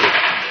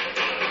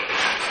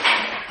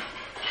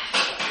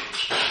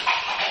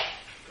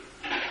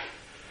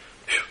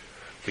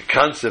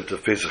concept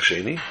of Pesach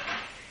Sheni.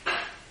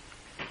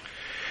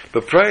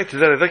 But prior to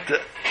that, I'd like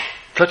to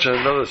touch on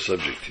another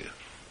subject here.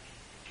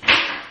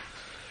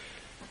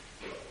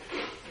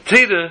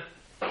 Teda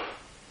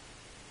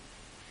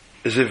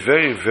is a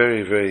very,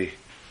 very, very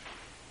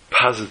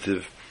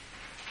positive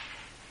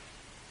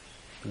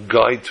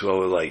guide to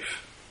our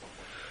life.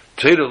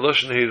 Teda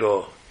Lashon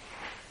Hira.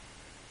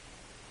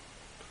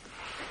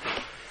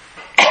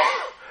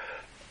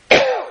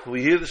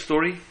 We hear the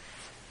story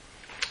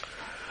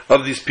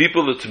of these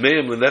people, the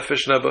Tmeim, the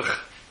Nefesh Nebuch.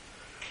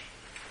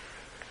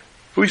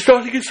 We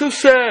start to get so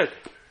sad.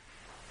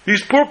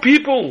 These poor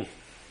people.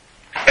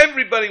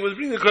 Everybody was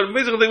bringing the Korban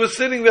Pesach. They were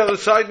sitting there on the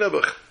side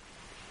Nebuch.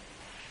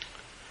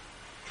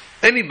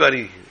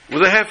 Anybody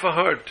with a half a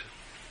heart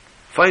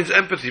finds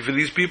empathy for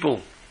these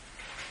people.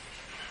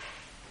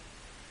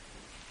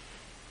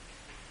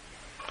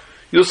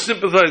 You'll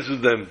sympathize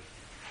with them.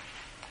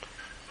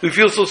 You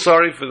feel so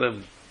sorry for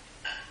them.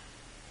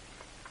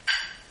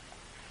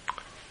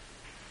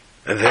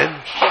 And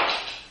then,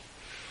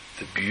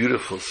 the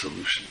beautiful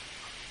solution.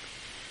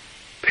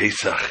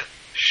 Pesach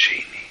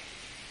Sheni.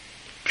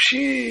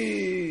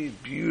 Pshee,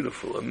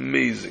 beautiful,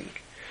 amazing.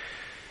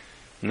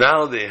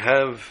 Now they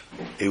have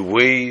a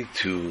way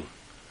to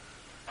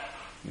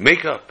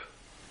make up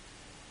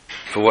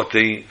for what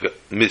they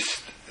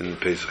missed in the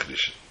Pesach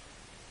edition.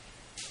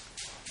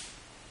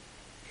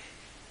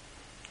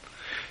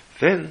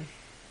 Then,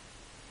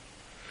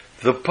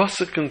 the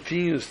Pasuk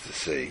continues to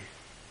say,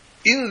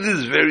 in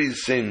this very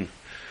same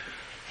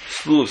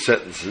slew of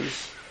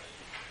sentences,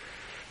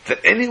 that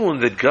anyone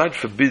that God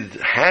forbid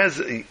has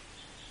a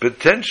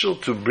potential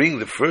to bring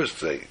the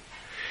first day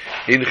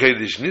in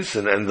Chedesh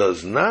Nisan and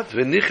does not, they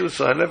are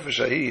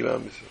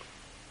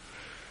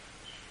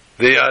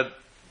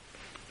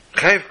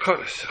Chayiv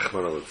Kodesh.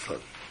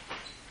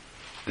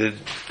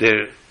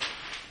 They're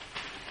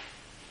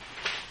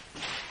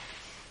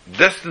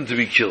destined to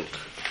be killed.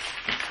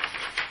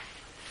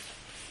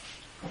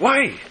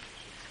 Why?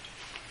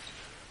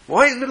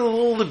 Why in the middle of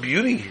all the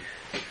beauty,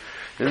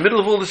 in the middle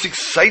of all this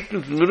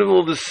excitement, in the middle of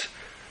all this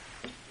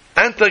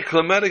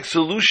anticlimactic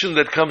solution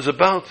that comes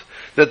about,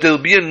 that there'll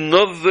be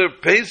another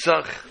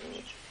Pesach,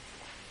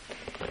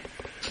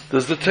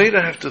 does the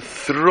Torah have to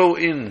throw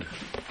in?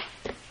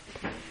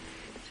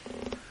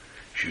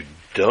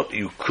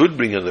 You could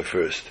bring on the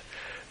first,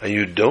 and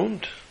you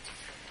don't.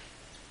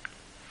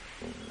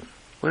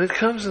 When it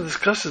comes and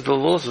discusses the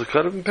laws of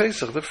Korban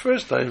Pesach, the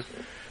first time,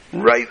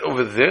 right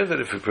over there,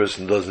 that if a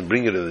person doesn't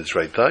bring it in its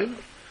right time,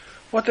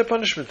 what the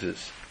punishment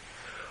is.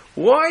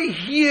 Why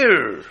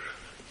here?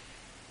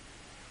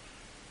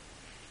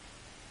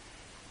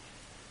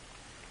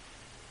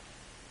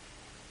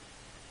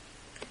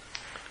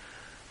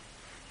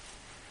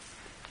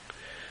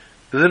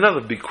 There's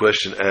another big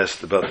question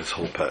asked about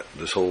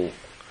this whole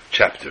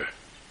chapter.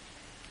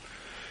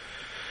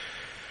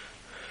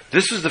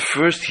 This is the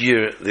first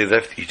year they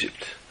left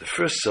Egypt. The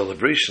first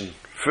celebration,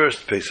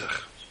 first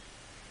Pesach.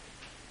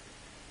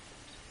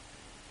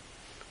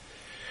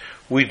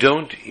 We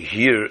don't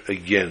hear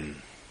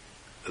again,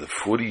 the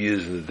 40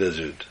 years in the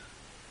desert,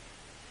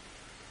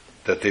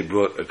 that they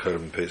brought a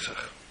Korban Pesach.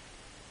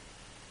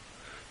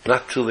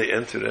 Not till they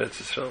entered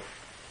Eretz Yisrael.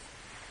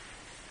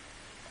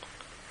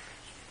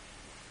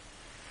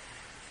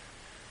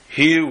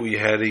 Here we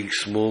had a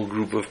small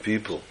group of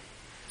people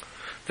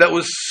that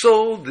was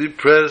so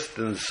depressed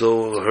and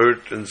so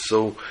hurt and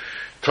so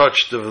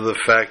touched of the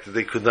fact that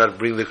they could not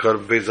bring the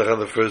Korban Pesach on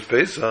the first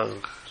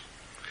Pesach.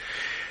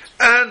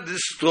 And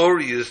this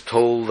story is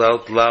told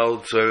out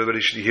loud so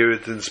everybody should hear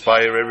it to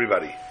inspire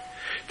everybody,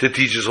 to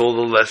teach us all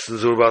the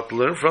lessons we're about to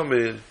learn from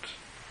it.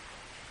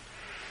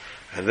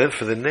 And then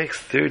for the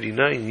next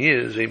 39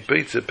 years,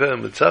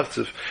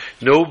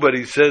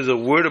 nobody says a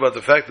word about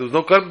the fact there was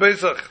no Korban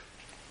Pesach.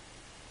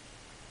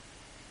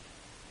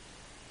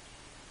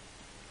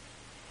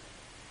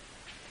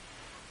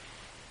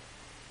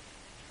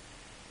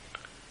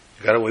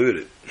 They got away with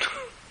it.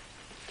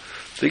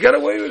 They got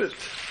away with it.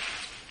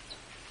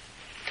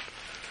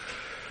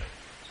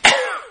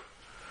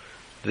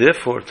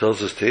 Therefore,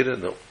 tells us Teda,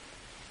 no.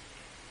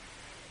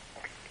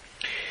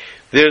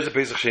 There's a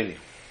Pesach Sheni.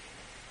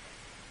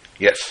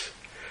 Yes.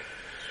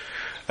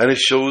 And it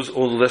shows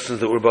all the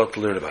lessons that we're about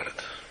to learn about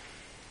it.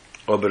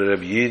 Oh, but at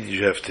Rabbi Yid,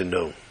 you have to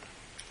know.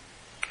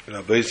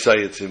 Rabbi say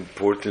it's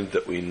important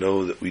that we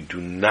know that we do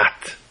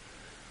not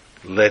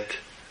let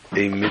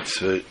a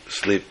mitzvah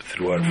slip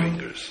through our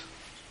fingers.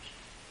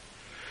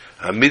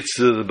 A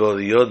mitzvah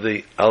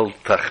b'al al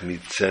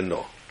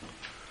tachmitzeno.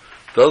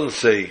 Doesn't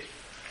say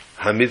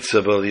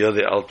hamitzvah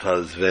b'al al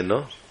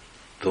tazveno.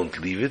 Don't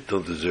leave it,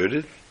 don't desert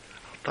it.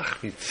 Al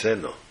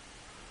tachmitzeno.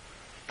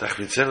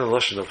 Tachmitzeno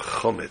lashon of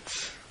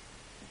chometz.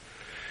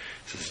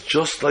 It says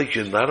just like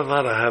you're not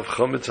allowed to have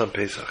chometz on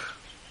Pesach,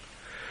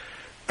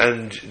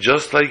 and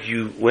just like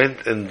you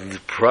went and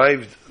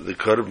deprived the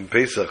Korban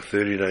Pesach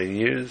 39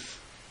 years.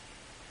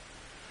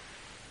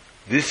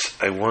 This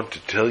I want to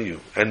tell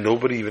you, and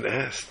nobody even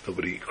asked,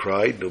 nobody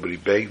cried, nobody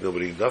begged,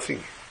 nothing,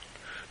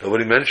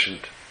 nobody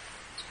mentioned.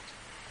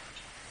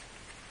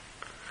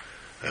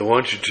 I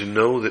want you to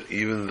know that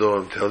even though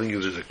I'm telling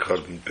you there's a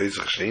Korban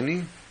Pesach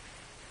Sheni,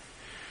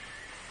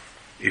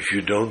 if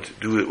you don't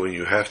do it when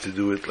you have to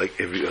do it, like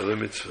every other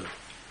mitzvah,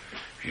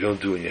 if you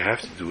don't do it when you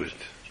have to do it,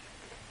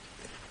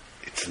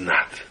 it's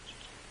not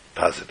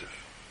positive.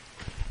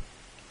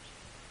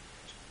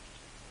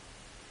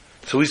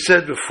 So we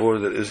said before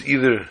that it was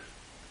either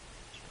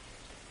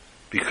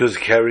because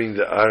carrying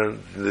the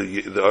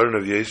Aron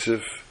of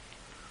Yosef,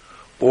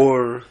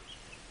 or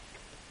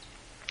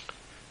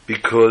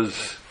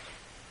because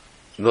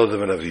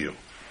Nodav and Avihu.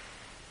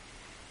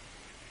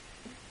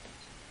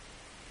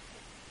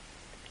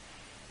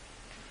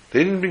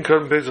 They didn't bring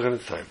Korban Pesach in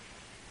its time.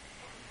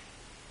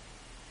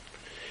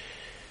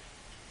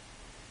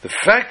 The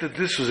fact that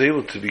this was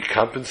able to be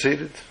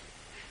compensated,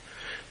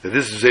 that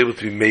this was able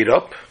to be made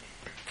up,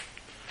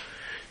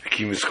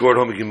 scored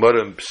home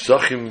Gemara in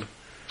Pesachim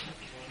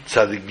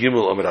Tzadik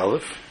Gimel Amar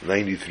Aleph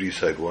 93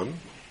 side 1.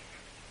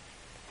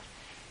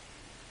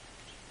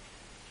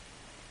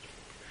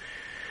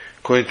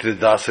 According to the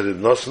Daser of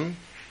Nosson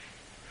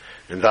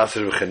and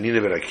Daser of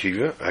Chanina ben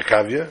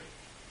Akavia,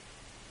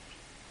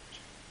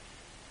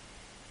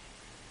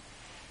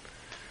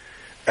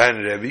 and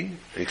Rebbe,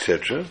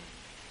 etc.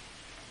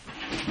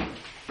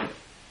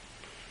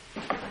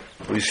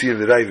 We see in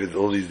the Ravid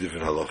all these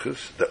different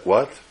halachas. That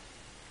what?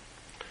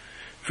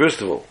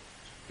 First of all,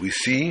 we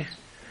see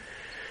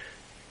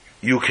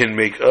you can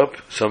make up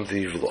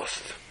something you've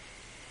lost.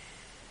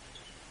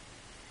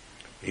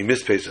 He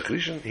missed Pesach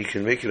Rishon, he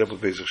can make it up with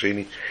Pesach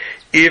Sheni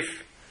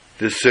if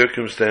the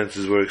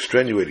circumstances were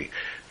extenuating,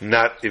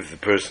 not if the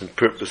person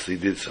purposely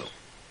did so.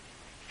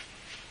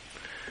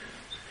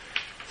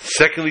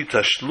 Secondly,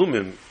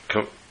 Tashlumim,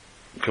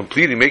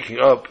 completely making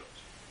up,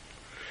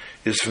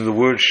 is from the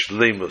word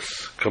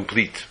Shleimus,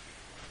 complete.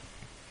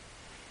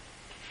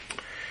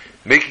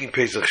 Making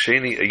Pesach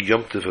Sheni a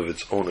Yom Tov of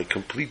its own, a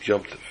complete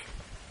Yom Tov.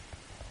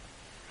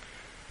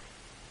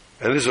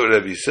 And this is what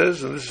Rebbe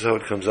says, and this is how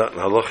it comes out in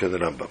Halacha in the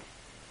Rambam.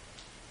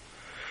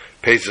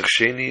 Pesach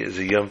Sheni is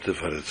a Yom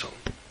Tov on its own.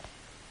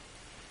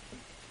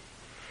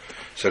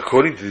 So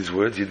according to these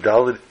words,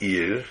 Yudaled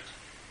Iyar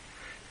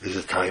is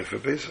a time for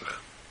Pesach.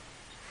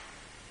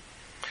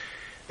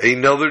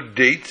 Another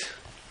date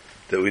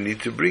that we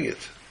need to bring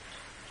it.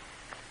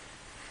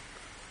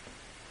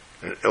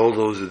 And all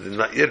those that did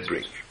not yet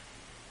bring.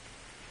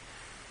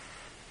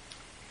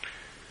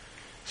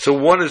 So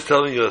one is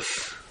telling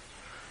us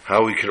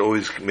how we can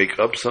always make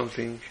up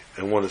something,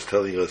 and one is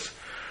telling us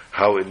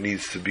how it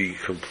needs to be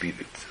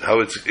completed, how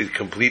it's a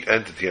complete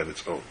entity on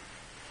its own.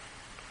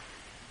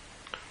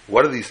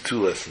 What are these two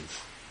lessons?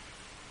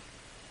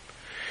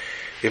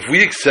 If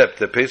we accept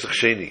that Pesach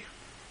Sheni,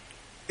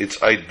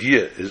 its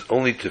idea is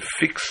only to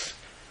fix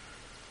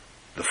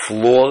the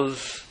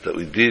flaws that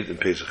we did in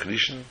Pesach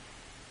Rishon,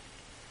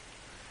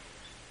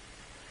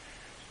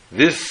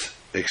 this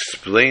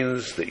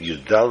explains that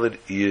Yudaled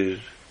Iyar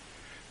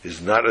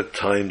is not a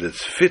time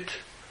that's fit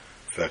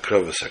for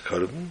Akravas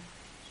HaKorban.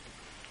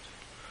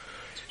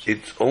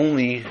 It's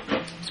only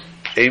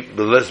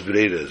Beles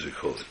Breda, as we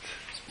call it.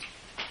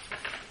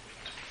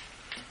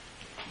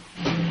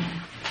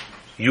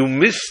 You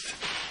missed,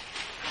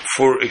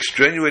 for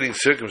extenuating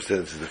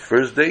circumstances, the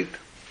first date,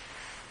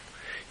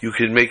 you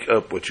can make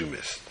up what you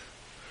missed.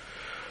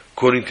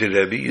 According to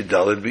Rebbe,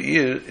 Yudaled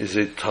Be'ir is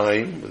a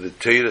time when the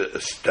Torah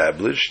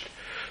established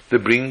the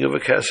bringing of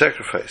a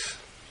sacrifice.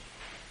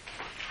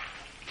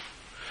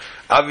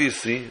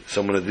 Obviously,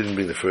 someone that didn't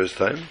bring the first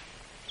time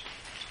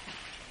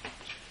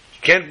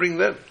can't bring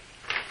them.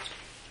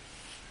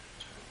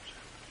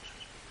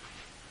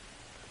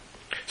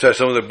 So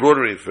someone that brought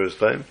it the first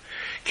time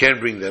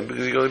can't bring them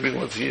because you can only bring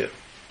once a year.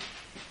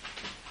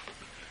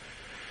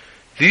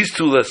 These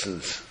two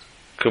lessons,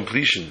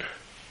 completion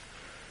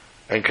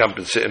and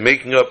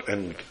making up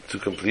and to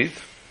complete,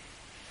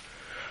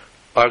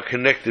 are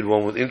connected,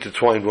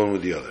 intertwined one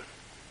with the other.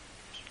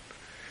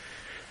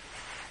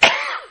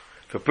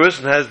 If a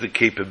person has the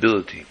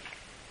capability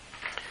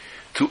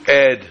to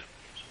add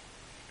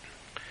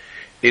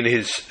in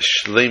his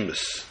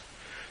shleimus,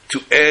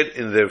 to add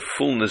in their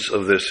fullness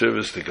of their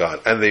service to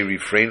God, and they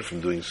refrain from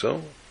doing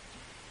so,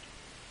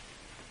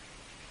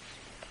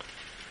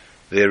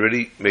 they're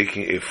already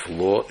making a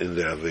flaw in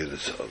their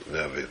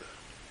Aveda.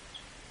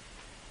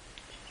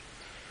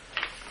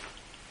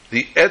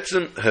 The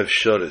Etzem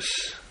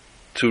Hafsharis,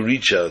 to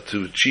reach out,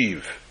 to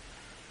achieve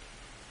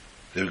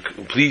the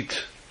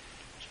complete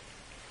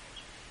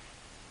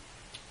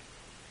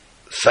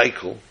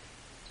cycle,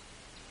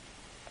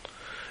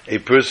 a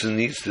person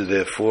needs to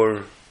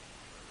therefore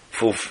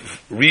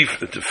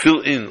to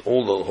fill in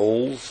all the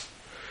holes,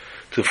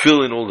 to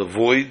fill in all the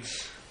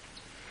voids,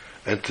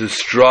 and to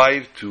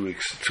strive to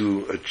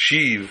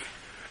achieve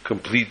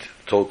complete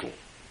total.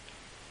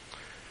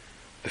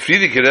 The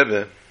Frierdiker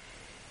Rebbe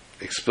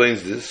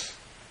explains this,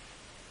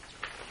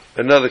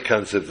 another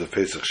concept of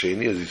Pesach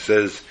Sheni, as he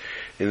says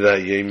in the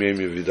Yom Yom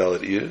Yudaled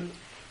Iyar.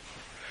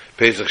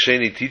 Pesach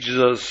Sheni teaches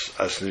us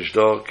as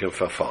nishdar ken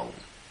verfallen.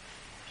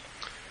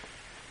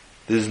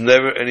 There's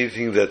never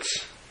anything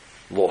that's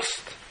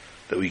lost,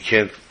 that we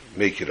can't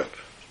make it up.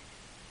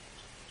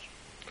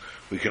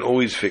 We can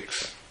always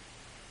fix.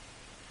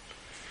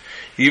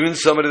 Even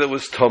somebody that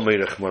was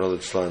Tomei, Rachmana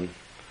litzlan,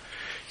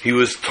 he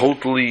was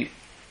totally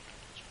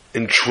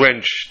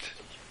entrenched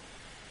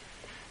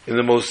in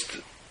the most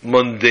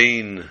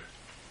mundane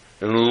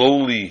and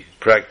lowly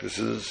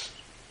practices.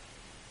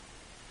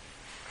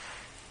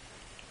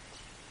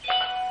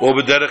 Or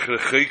b'derech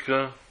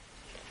rechoka,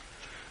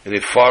 in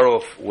a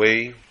far-off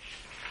way,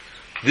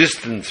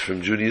 distance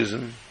from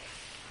Judaism.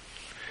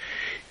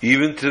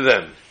 Even to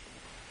them,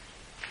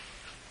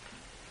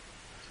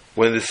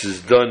 when this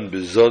is done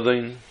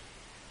b'zodin,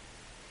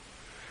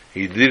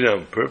 he did it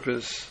on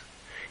purpose,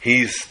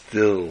 he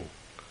still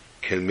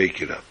can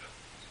make it up.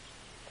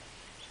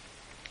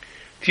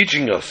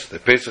 Teaching us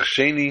that Pesach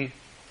Sheni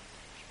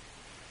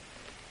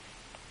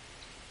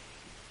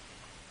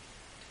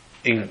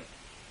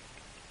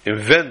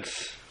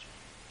invents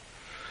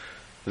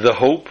the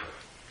hope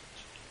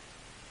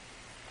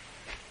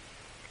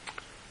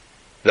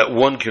that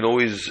one can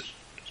always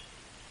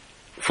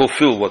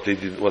fulfill what they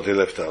did, what they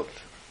left out.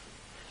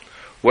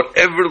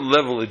 Whatever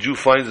level a Jew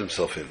finds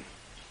himself in,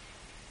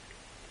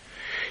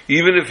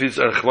 even if it's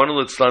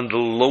Rachmana litzlan, the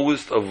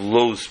lowest of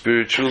lows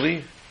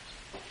spiritually,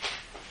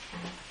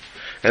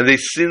 and they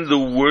sin the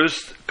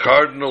worst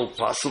cardinal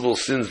possible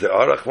sins there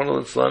are,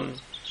 Rachmana litzlan,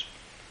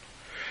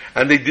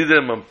 and they did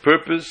them on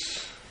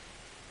purpose,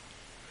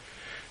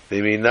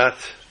 they may not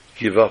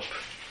give up.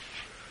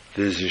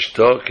 There's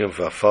ishtak and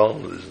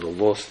fafal, there's no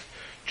lost.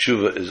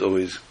 Tshuva is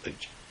always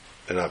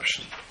an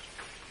option.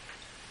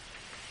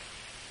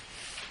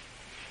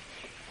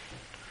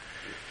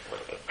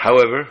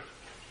 However,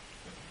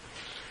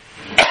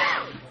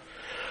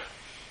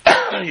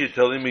 you're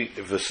telling me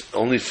if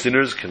only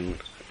sinners can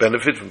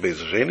benefit from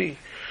Pesach Sheni?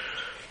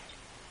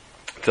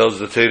 Tells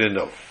the Torah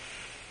no.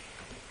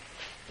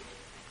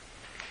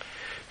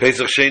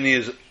 Pesach Sheni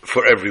is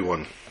for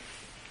everyone,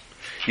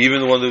 even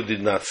the one who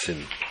did not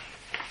sin.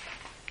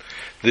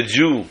 The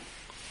Jew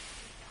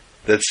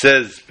that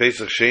says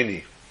Pesach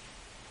Sheni,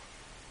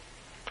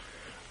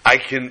 I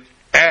can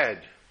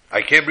add,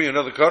 I can't bring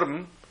another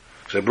carbon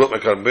because I brought my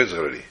carbon Pesach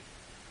already.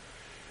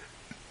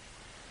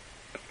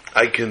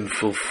 I can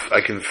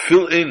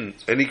fill in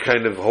any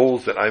kind of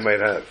holes that I might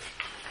have.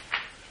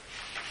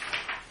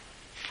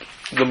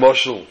 The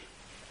mashal,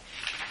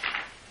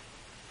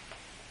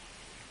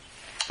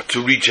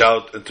 to reach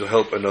out and to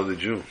help another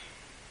Jew,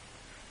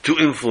 to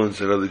influence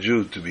another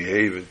Jew to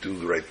behave and do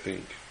the right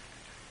thing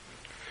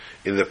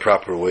in the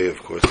proper way, of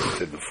course, as I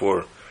said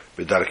before,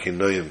 b'darkei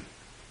noyim.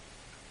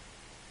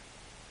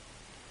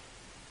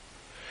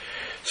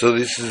 So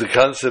this is the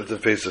concept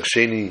of Pesach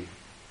Sheni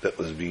that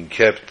was being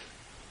kept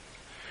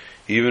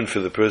even for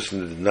the person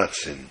that did not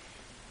sin.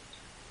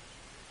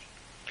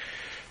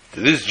 To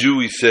this Jew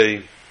we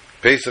say,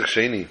 Pesach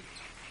Sheni,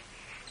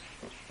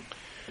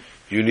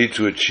 you need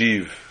to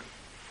achieve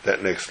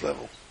that next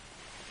level.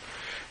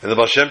 And the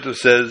Baal Shem Tov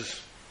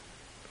says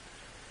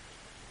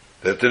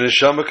that the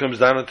neshama comes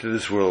down into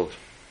this world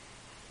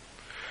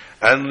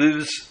and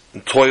lives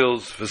and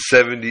toils for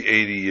 70,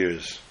 80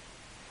 years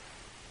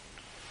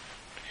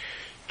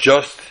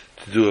just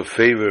to do a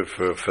favor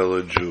for a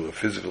fellow Jew, a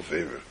physical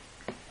favor,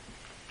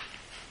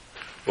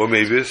 or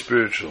maybe a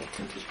spiritual.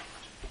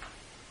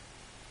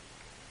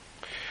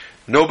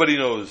 Nobody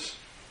knows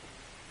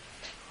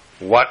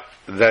what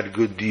that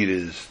good deed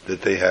is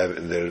that they have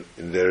in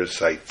their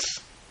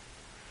sights,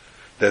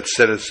 that's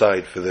set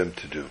aside for them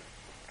to do,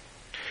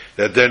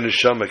 that their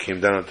neshama came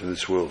down into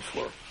this world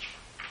for.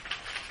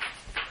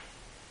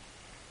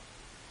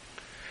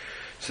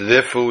 So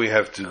therefore we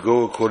have to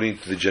go according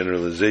to the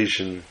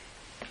generalization,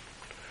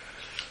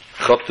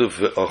 chatuv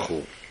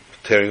ve'achul,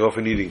 tearing off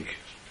and eating.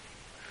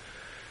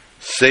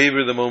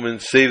 Savor the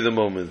moment, save the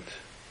moment,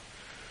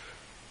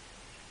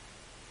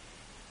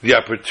 the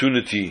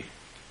opportunity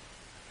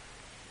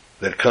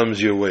that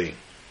comes your way.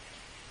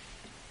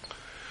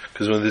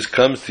 Because when this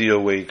comes to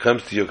your way,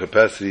 comes to your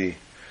capacity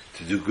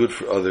to do good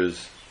for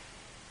others,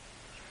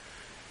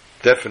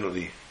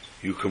 definitely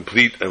you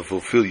complete and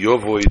fulfill your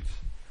voids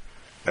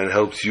and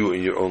helps you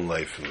in your own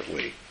life in that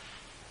way.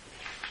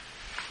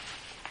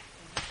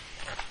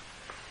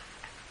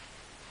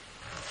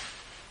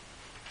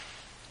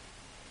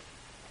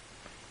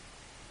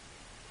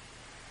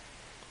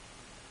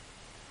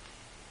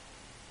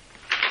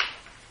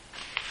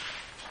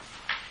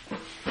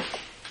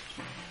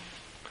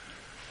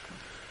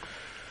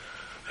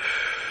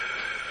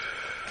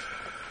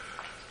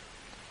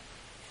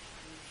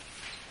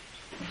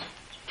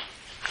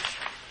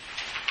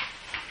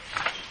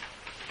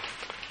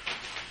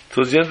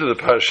 Towards the end of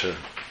the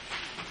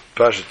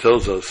Parsha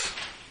tells us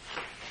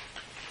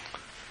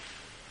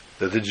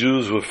that the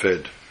Jews were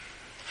fed.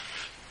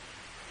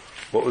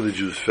 What were the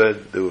Jews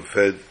fed? They were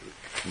fed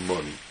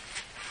mon.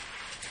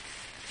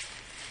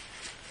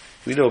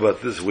 We know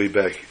about this way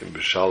back in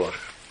Beshalach.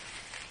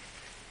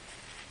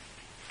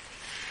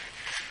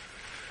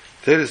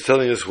 Ted is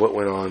telling us what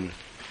went on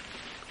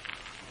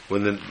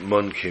when the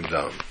mon came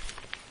down.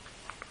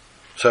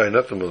 Sorry,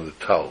 not the mon, the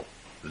tal,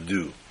 the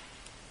dew.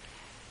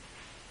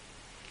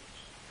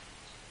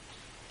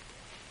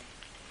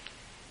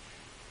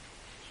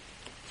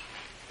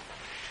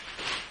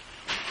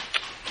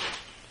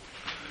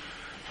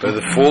 By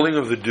the falling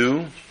of the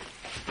dew,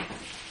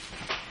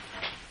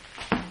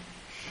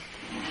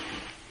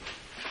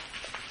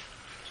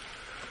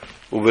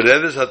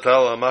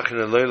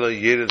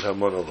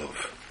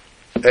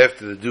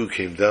 after the dew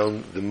came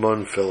down, the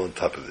mon fell on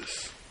top of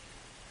this.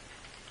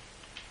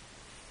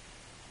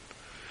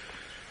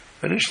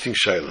 An interesting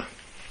shaila.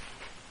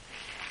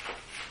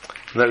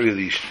 Not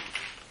really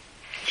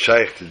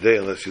shaykh today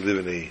unless you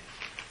live in a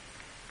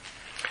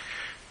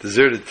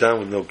deserted town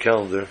with no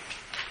calendar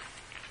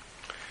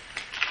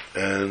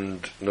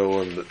and no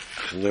one that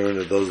can learn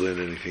or does learn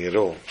anything at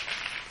all.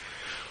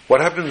 What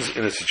happens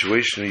in a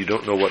situation where you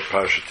don't know what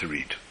parsha to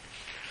read?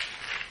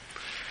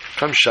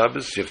 Come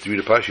Shabbos, you have to read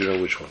a parsha, you don't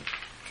know which one.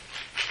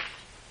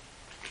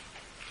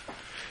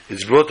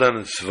 It's brought down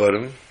in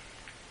Svarim,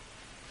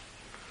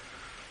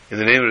 in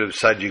the name of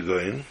Saadia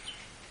Gaon,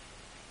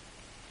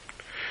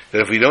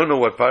 that if we don't know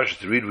what parsha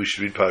to read, we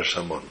should read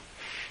Parsha Hamon.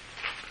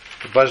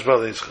 Parsha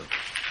Ba'al Eitzcha.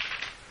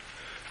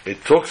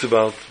 It talks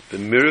about the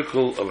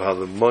miracle of how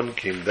the mon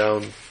came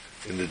down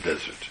in the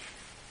desert.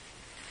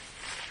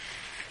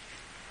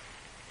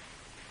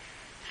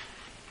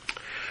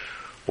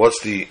 What's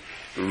the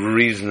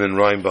reason and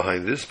rhyme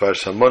behind this?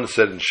 Parsha Hamon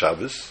said in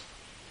Shabbos.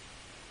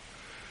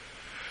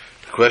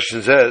 The question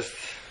is asked,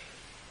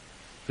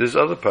 there's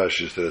other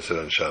parshas that are said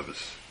on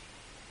Shabbos.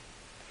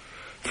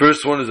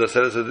 First one is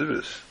Aseret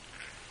HaDibros.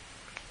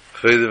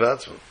 Chayei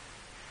V'atzma.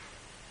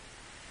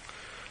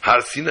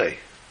 Har Sinai.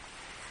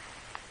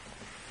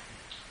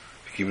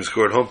 Keep him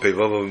score at home, pay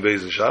Vav and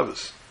Beis and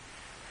Shabbos.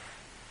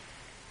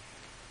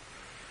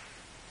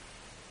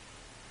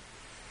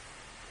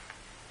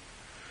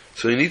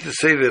 So you need to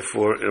say,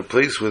 therefore, in a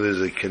place where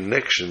there's a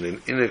connection,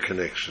 an inner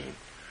connection,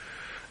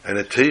 and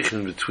a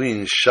teichen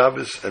between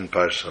Shabbos and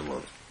Parsha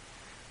Hamon,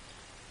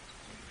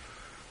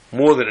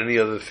 more than any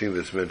other thing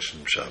that's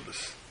mentioned in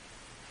Shabbos.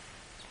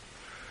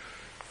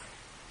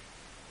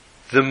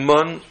 The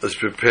mon was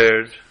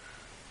prepared,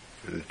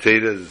 in the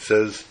Teda, as it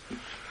says,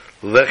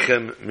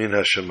 Lechem min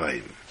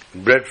hashamayim,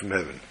 bread from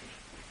heaven.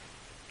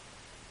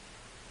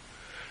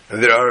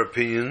 And there are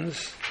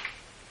opinions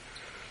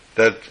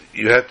that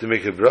you had to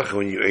make a bracha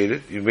when you ate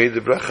it. You made the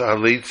bracha,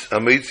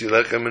 Hameitzi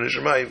lechem min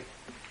hashamayim.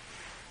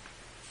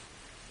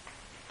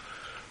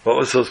 What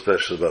was so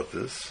special about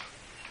this?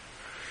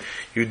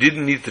 You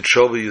didn't need to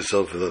trouble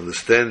yourself with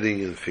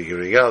understanding and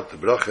figuring out the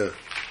bracha.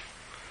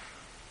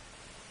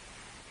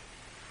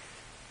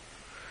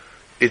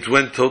 It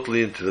went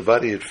totally into the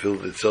body, it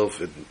filled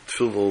itself, it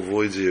filled all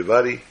voids of your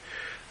body,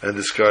 and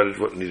discarded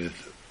what needed,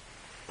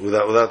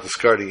 without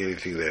discarding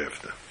anything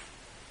thereafter.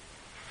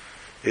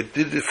 It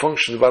did the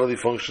function, the bodily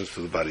functions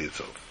to the body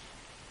itself.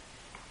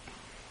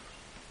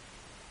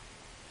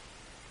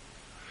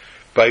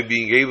 By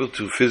being able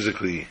to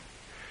physically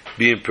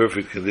be in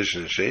perfect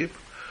condition and shape,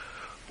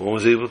 one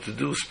was able to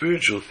do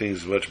spiritual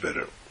things much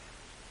better.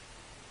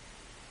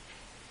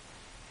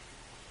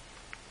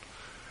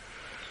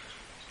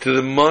 To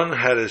the mon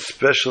had a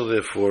special,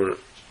 therefore,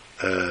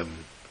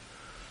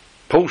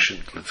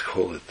 potion, let's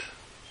call it,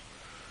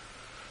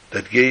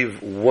 that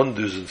gave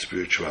wonders in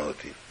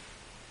spirituality.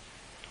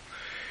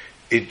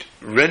 It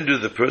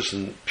rendered the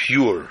person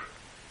pure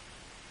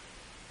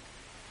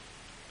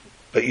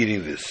by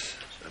eating this.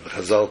 And the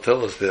Chazal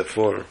tell us,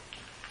 therefore,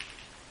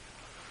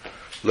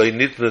 who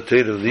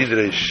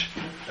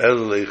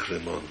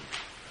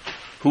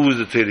was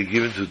the Torah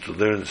given to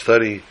learn and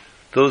study?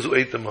 Those who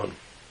ate the mon.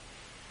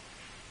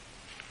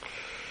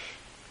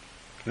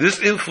 This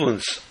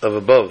influence of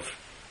above,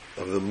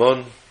 of the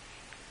mon,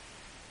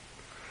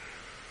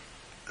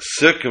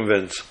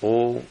 circumvents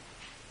all,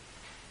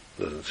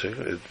 doesn't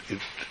circumvent,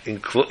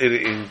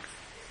 it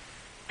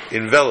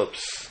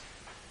envelops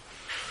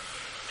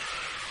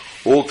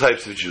all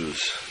types of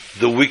Jews.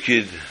 The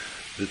wicked,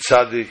 the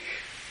tzaddik,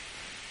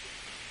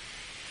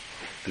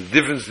 the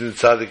difference in the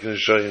tzaddik and the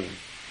shoyim.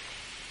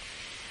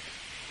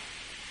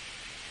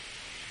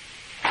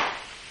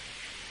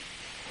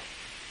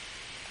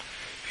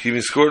 He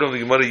scored on the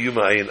Gemara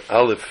Yuma Ayin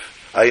Aleph,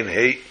 Ayin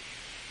Hey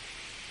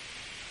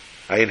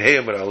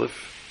Amar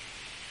Aleph.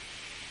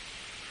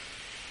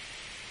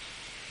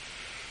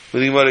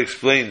 When the Gemara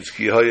explains,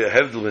 Ki Haya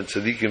Hevdel and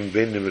Tzadikim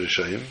Beinim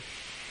Rishayim.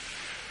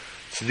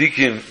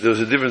 Tzadikim, there was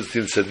a difference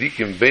between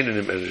Tzadikim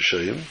Beinim and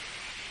Rishayim.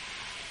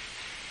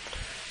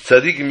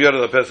 Tzadikim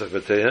Yara Pesach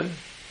B'Tehem.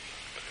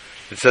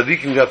 The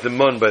Tzadikim got the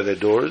mon by their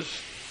doors.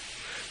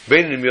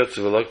 Beinim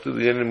Yotzev Alaktu.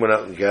 The Yenim went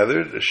out and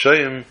gathered.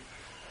 Rishayim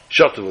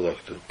Shotev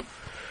Alaktu.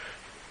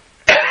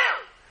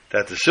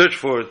 That to search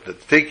for it,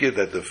 that to take it,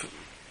 that to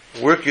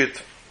work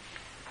it.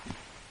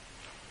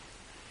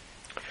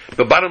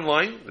 But bottom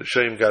line, the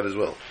Shem got as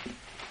well.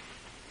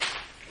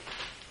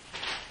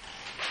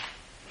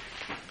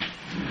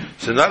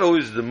 So not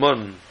always the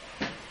mon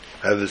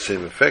have the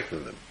same effect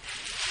on them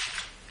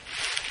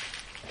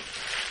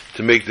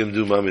to make them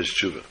do mamish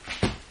tshuva.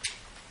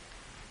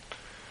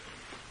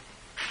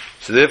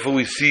 So therefore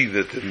we see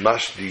that the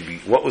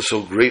Mashdi, what was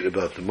so great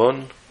about the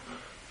mon,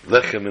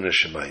 lechem min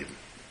hashamayim.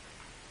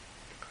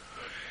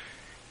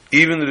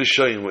 Even the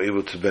Rishayim were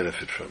able to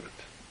benefit from it.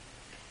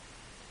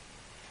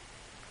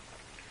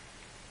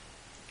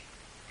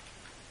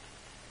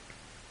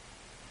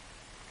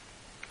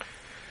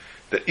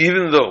 that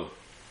even though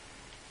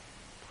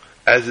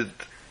as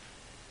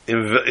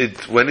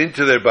it went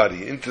into their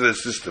body, into their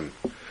system,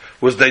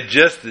 was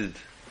digested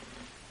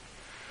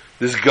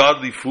this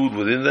godly food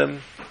within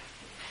them,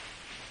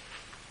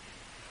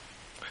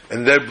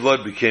 and their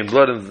blood became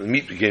blood, and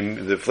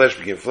the flesh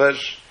became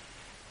flesh,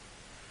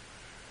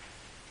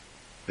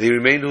 they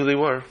remained who they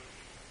were.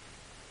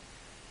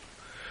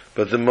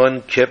 But the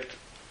man kept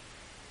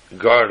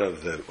guard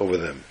over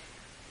them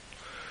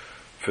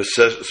for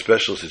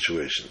special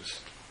situations.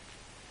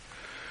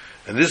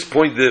 And this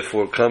point,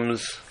 therefore,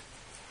 comes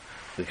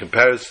in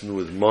comparison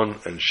with Mon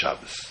and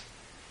Shabbos.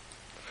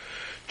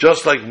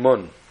 Just like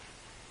Mon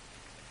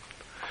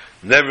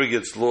never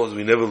gets lost,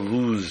 we never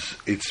lose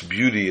its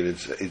beauty and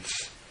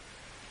its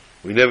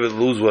we never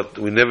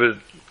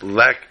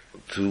lack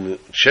to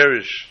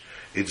cherish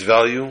its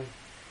value.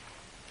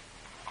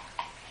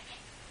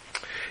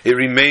 It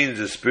remains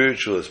as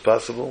spiritual as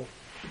possible.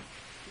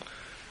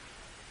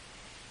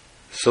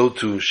 So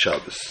too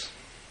Shabbos.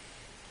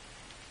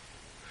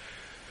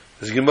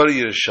 This Gemara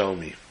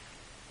Yerushalmi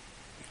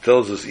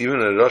tells us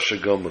even a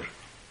Rasha Gomer,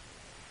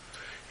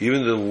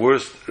 even the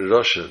worst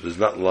Rasha does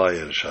not lie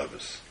on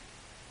Shabbos.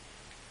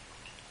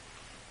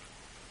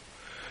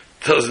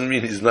 Doesn't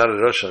mean he's not a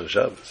Rasha on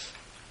Shabbos.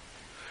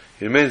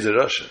 He remains a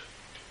Rasha.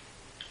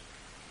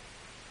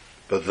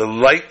 But the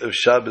light of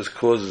Shabbos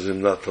causes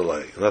him not to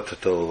lie, not to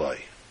tell a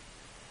lie.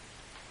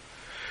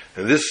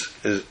 And this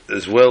is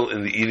as well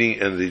in the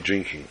eating and the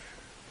drinking.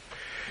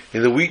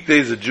 In the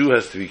weekdays, a Jew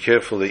has to be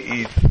careful they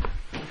eat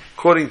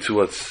according to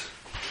what's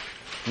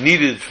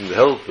needed from the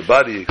health, the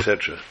body,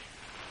 etc.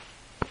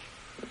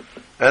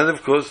 And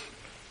of course,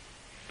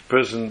 the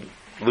person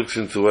looks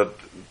into what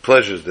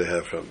pleasures they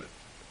have from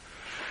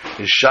it.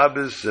 In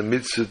Shabbos, a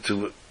mitzvah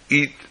to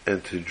eat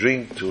and to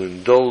drink, to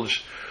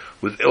indulge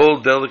with all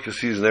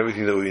delicacies and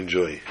everything that we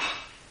enjoy.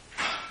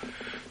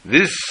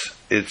 This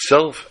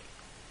itself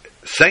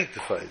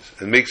sanctifies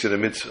and makes it a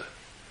mitzvah.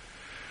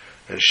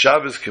 And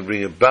Shabbos can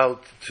bring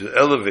about to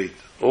elevate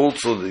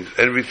also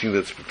everything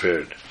that's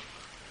prepared.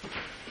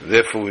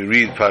 Therefore we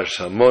read Parshas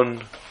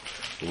Hamon,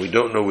 and we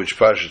don't know which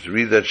Parsha to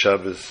read that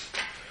Shabbos,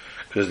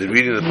 because the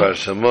reading of the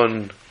Parshas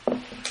Hamon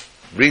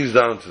brings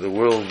down to the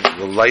world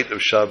the light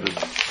of Shabbos,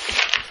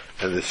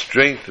 and the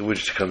strength in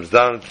which it comes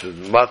down to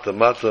Mata,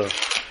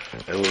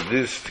 and with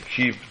this to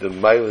keep the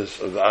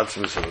milas of the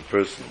atzmus of a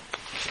person.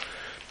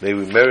 May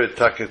we merit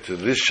taka to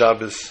this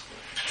Shabbos,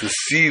 to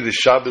see the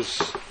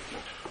Shabbos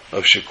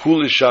of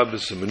Shekuli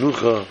Shabbos and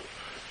Menucha,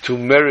 to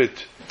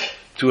merit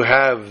to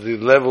have the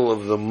level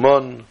of the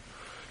Mon,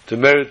 to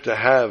merit to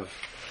have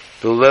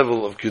the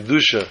level of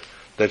Kedusha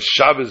that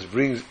Shabbos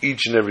brings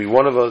each and every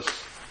one of us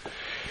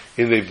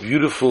in a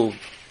beautiful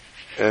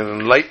and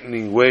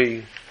enlightening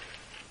way,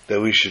 that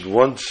we should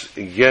once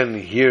again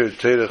hear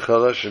Teirah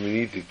Chalash and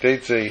Miniti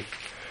Teitzei,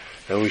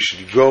 and we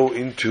should go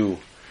into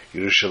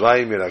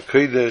Yerushalayim Yer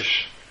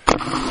HaKodesh.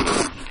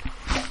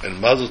 And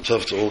Mazel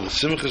Tov to all the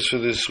Simchas for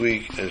this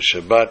week, and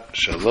Shabbat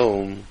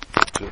Shalom.